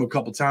to poke him a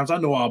couple times. I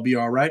know I'll be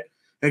all right.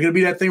 It's going to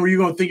be that thing where you're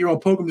going to think you're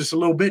going to poke him just a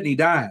little bit and he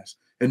dies.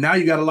 And now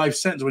you got a life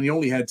sentence when you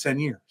only had 10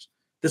 years.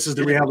 This is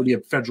the reality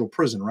of federal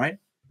prison, right?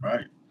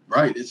 Right.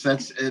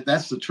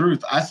 That's the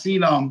truth. I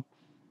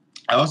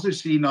also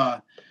seen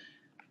it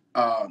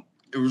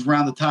was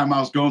around the time I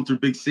was going through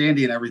Big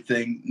Sandy and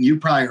everything. You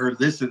probably heard of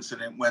this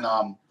incident when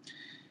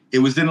it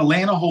was in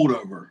Atlanta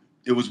holdover.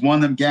 It was one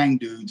of them gang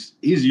dudes.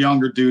 He's a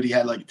younger dude. He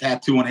had like a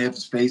tattoo on half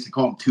his face. They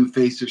call him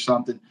Two-Face or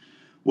something.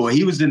 Well,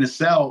 he was in a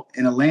cell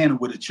in Atlanta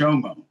with a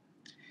chomo.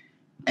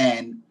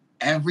 And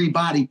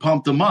everybody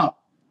pumped him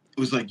up. It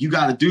was like, you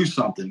got to do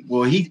something.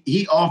 Well,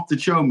 he off the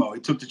chomo.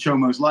 He took the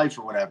chomo's life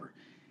or whatever.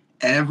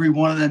 Every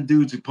one of them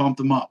dudes who pumped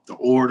him up, the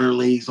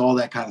orderlies, all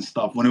that kind of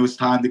stuff, when it was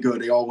time to go,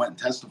 they all went and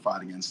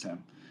testified against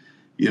him.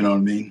 You know what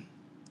I mean?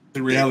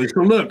 The reality.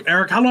 So look,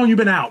 Eric, how long you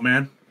been out,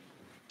 man?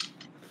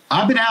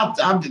 I've been out.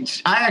 I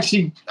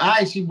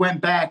actually went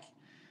back.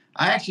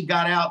 I actually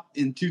got out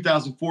in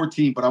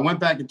 2014, but I went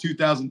back in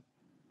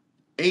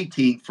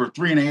 2018 for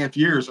 3.5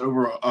 years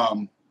over.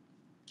 I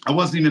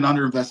wasn't even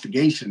under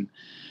investigation.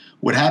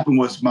 What happened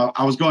was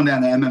I was going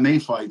down to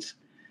MMA fights,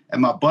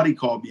 and my buddy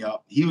called me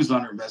up. He was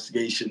under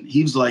investigation.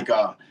 He was like,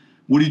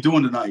 what are you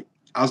doing tonight?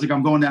 I was like,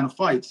 I'm going down to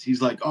fights.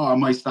 He's like, oh, I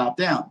might stop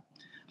down.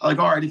 I'm like,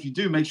 all right, if you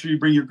do, make sure you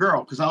bring your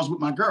girl, because I was with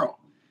my girl.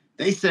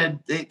 They said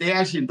they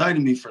actually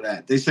indicted me for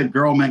that. They said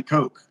girl meant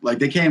coke. Like,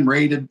 they came,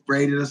 raided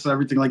us,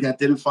 everything like that.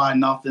 Didn't find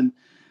nothing.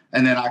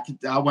 And then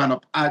I wound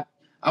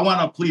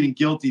up pleading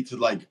guilty to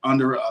like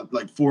under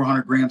like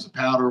 400 grams of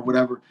powder or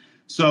whatever.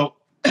 So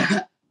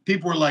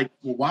people were like,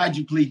 well, why'd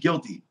you plead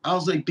guilty? I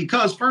was like,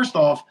 because first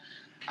off,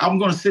 I'm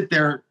going to sit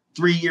there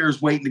 3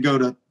 years waiting to go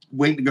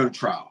to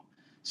trial.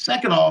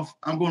 Second off,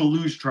 I'm going to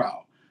lose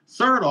trial.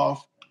 Third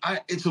off,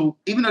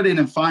 even though they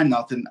didn't find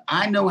nothing,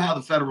 I know how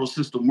the federal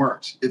system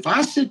works. If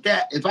I sit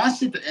there,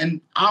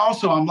 and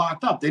I'm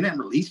locked up. They didn't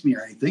release me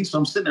or anything, so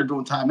I'm sitting there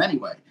doing time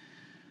anyway.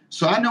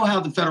 So I know how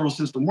the federal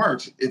system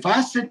works. If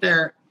I sit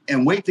there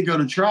and wait to go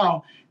to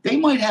trial, they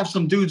might have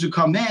some dudes who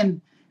come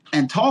in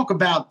and talk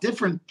about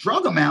different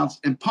drug amounts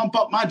and pump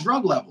up my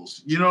drug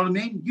levels. You know what I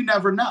mean? You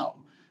never know.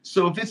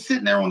 So if it's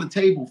sitting there on the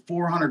table,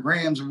 400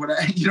 grams or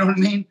whatever, you know what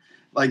I mean?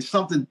 Like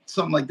something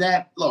like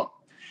that. Look,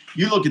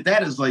 you look at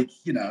that as like,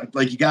 you know,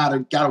 like you got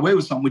away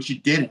with something, which you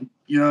didn't,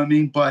 you know what I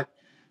mean? But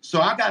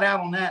so I got out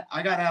on that.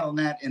 I got out on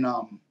that in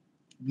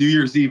New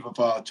Year's Eve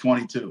of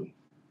 22.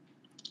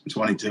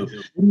 What are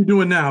you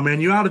doing now, man?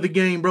 You out of the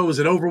game, bro? Is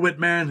it over with,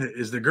 man?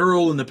 Is the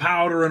girl and the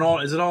powder and all,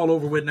 is it all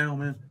over with now,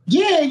 man?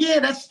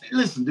 Yeah.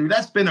 Listen, dude,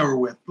 that's been over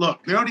with.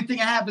 Look, the only thing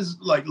I have is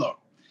like, look,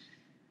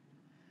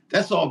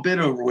 that's all been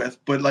over with.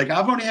 But like,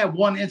 I've only had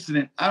one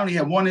incident. I only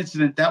had one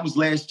incident. That was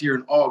last year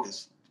in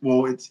August.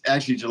 Well, it's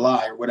actually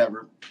July or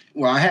whatever.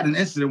 Where I had an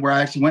incident where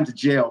I actually went to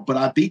jail, but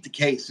I beat the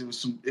case. It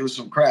was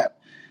some crap.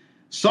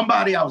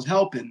 Somebody I was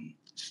helping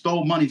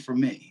stole money from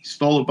me,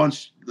 stole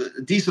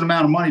a decent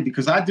amount of money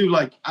because I do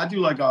like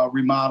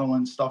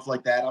remodeling, stuff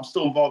like that. I'm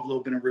still involved a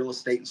little bit in real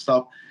estate and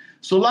stuff.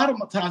 So a lot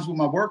of times with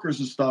my workers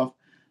and stuff,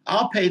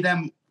 I'll pay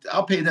them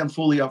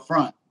fully up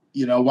front,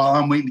 you know, while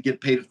I'm waiting to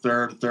get paid a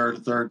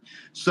third.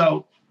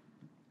 So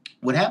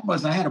what happened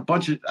was I had a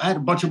bunch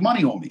of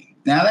money on me.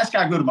 Now that's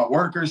got to go to my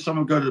workers. Some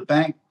will go to the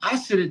bank. I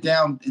sit it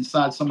down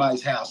inside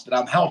somebody's house that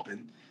I'm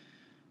helping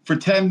for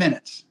 10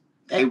 minutes.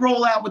 They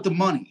roll out with the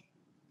money,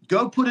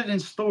 go put it in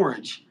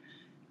storage.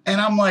 And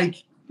I'm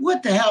like,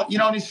 what the hell? You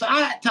know what I mean? So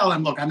I tell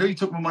them, look, I know you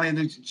took my money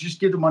and just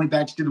give the money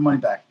back. Just give the money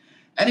back.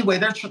 Anyway,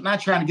 they're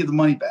not trying to give the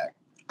money back.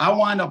 I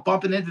wind up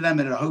bumping into them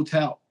at a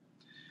hotel.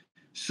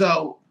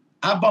 So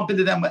I bump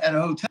into them at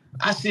a hotel.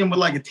 I see them with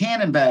like a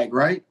tanning bag,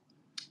 right?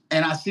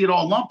 And I see it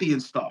all lumpy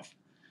and stuff.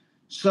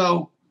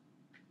 So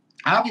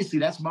obviously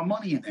that's my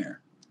money in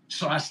there.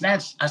 So I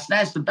snatched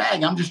the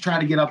bag. I'm just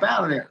trying to get up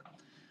out of there.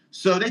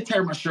 So they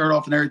tear my shirt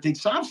off and everything.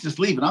 So I'm just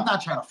leaving. I'm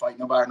not trying to fight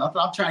nobody or nothing.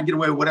 I'm trying to get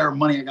away with whatever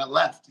money I got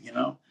left, you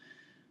know?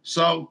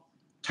 So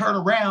turn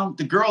around.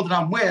 The girl that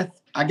I'm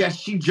with, I guess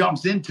she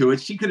jumps into it.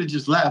 She could have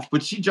just left,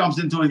 but she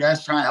jumps into it.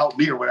 Guys trying to help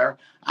me or whatever.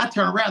 I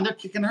turn around. They're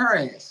kicking her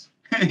ass.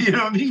 You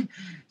know what I mean?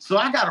 So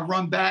I got to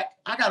run back.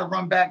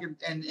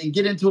 And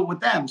get into it with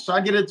them. So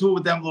I get into it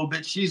with them a little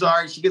bit. She's all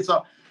right. She gets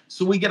up.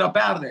 So we get up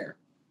out of there.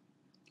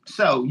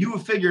 So you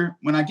would figure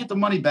when I get the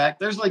money back,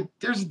 there's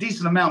a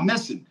decent amount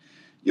missing.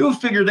 You would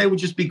figure they would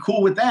just be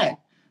cool with that.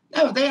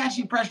 No, they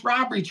actually pressed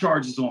robbery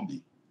charges on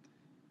me.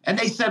 And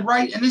they said,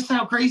 right, and this is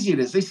how crazy it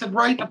is. They said,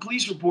 write a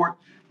police report.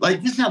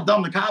 Like, this is how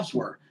dumb the cops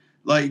were.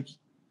 Like,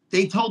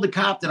 they told the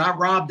cop that I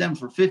robbed them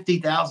for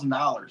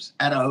 $50,000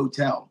 at a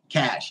hotel,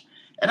 cash.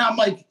 And I'm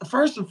like,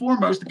 first and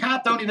foremost, the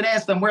cop don't even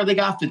ask them where they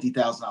got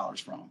 $50,000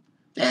 from.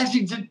 They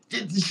actually did,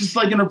 it's just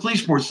like in a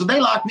police report. So they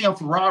locked me up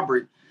for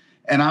robbery.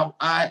 And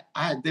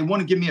they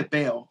want to give me a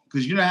bail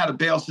because you know how the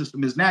bail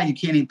system is now. You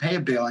can't even pay a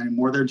bail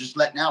anymore. They're just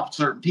letting out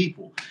certain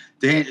people.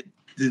 They're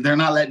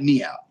not letting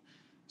me out.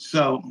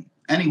 So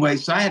anyway,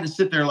 so I had to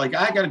sit there like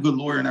I got a good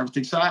lawyer and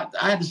everything. So I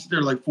had to sit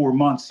there like 4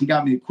 months. He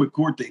got me a quick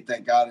court date,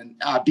 thank God, and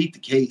I beat the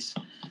case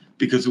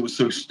because it was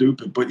so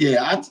stupid. But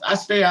yeah, I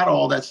stay out of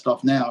all that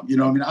stuff now. You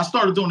know what I mean? I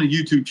started doing a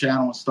YouTube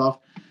channel and stuff.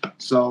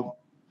 So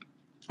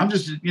I'm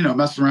just, you know,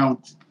 messing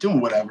around doing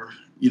whatever.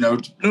 You know,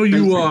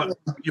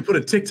 you put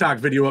a TikTok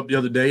video up the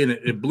other day and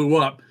it blew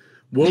up.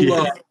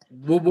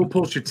 We'll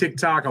post your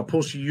TikTok. I'll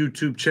post your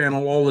YouTube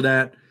channel, all of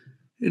that.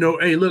 You know,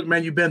 hey, look,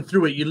 man, you've been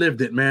through it. You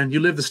lived it, man. You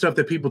lived the stuff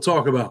that people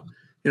talk about.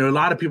 You know, a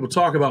lot of people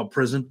talk about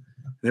prison.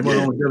 They might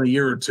have only done a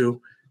year or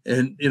two.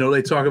 And, you know,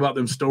 they talk about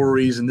them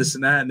stories and this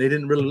and that, and they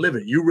didn't really live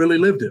it. You really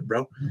lived it,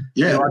 bro.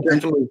 Yeah. You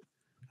know,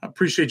 I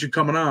appreciate you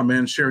coming on,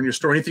 man, sharing your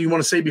story. Anything you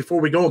want to say before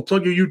we go? And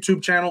plug your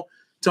YouTube channel.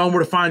 Tell them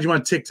where to find you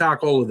on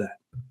TikTok, all of that.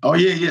 Oh,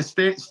 yeah.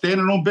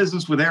 Standing on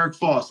Business with Eric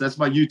Foss. That's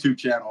my YouTube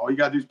channel. All you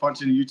got to do is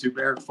punch in YouTube,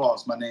 Eric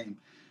Foss, my name,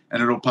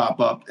 and it'll pop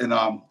up. And,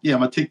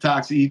 my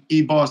TikTok's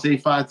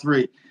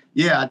eBoss853.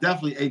 Yeah, I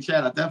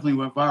definitely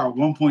went viral.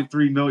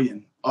 1.3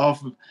 million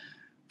off of,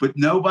 but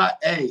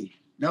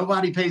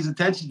nobody pays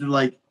attention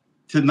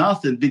to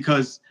nothing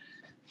because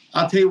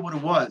I'll tell you what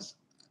it was.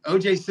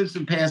 O.J.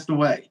 Simpson passed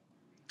away.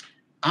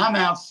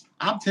 I'm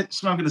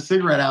smoking a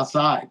cigarette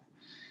outside.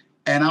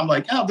 And I'm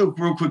like, I'll do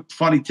a real quick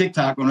funny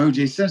TikTok on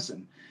O.J.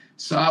 Simpson.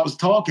 So I was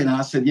talking, and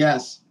I said,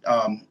 yes,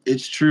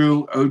 it's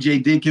true. O.J.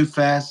 did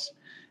confess.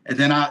 And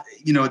then a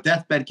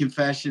deathbed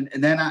confession.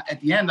 And then at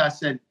the end, I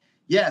said,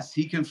 yes,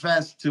 he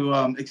confessed to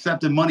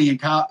accepting money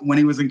when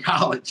he was in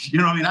college. You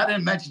know what I mean? I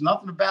didn't mention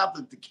nothing about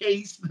the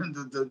case,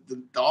 the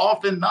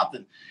often,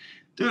 nothing.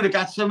 Dude, it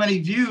got so many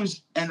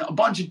views, and a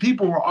bunch of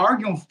people were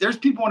arguing. There's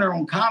people in their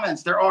own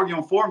comments. They're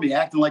arguing for me,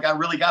 acting like I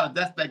really got a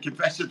deathbed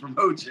confession from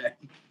O.J.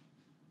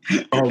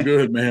 Oh,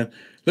 good, man.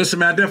 Listen,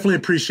 man, I definitely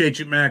appreciate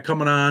you, man,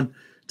 coming on.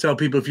 Tell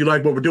people if you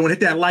like what we're doing, hit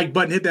that like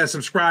button, hit that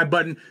subscribe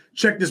button.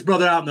 Check this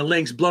brother out in the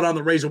links. Blood on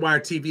the Razor Wire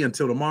TV.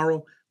 Until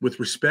tomorrow, with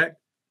respect,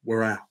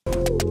 we're out.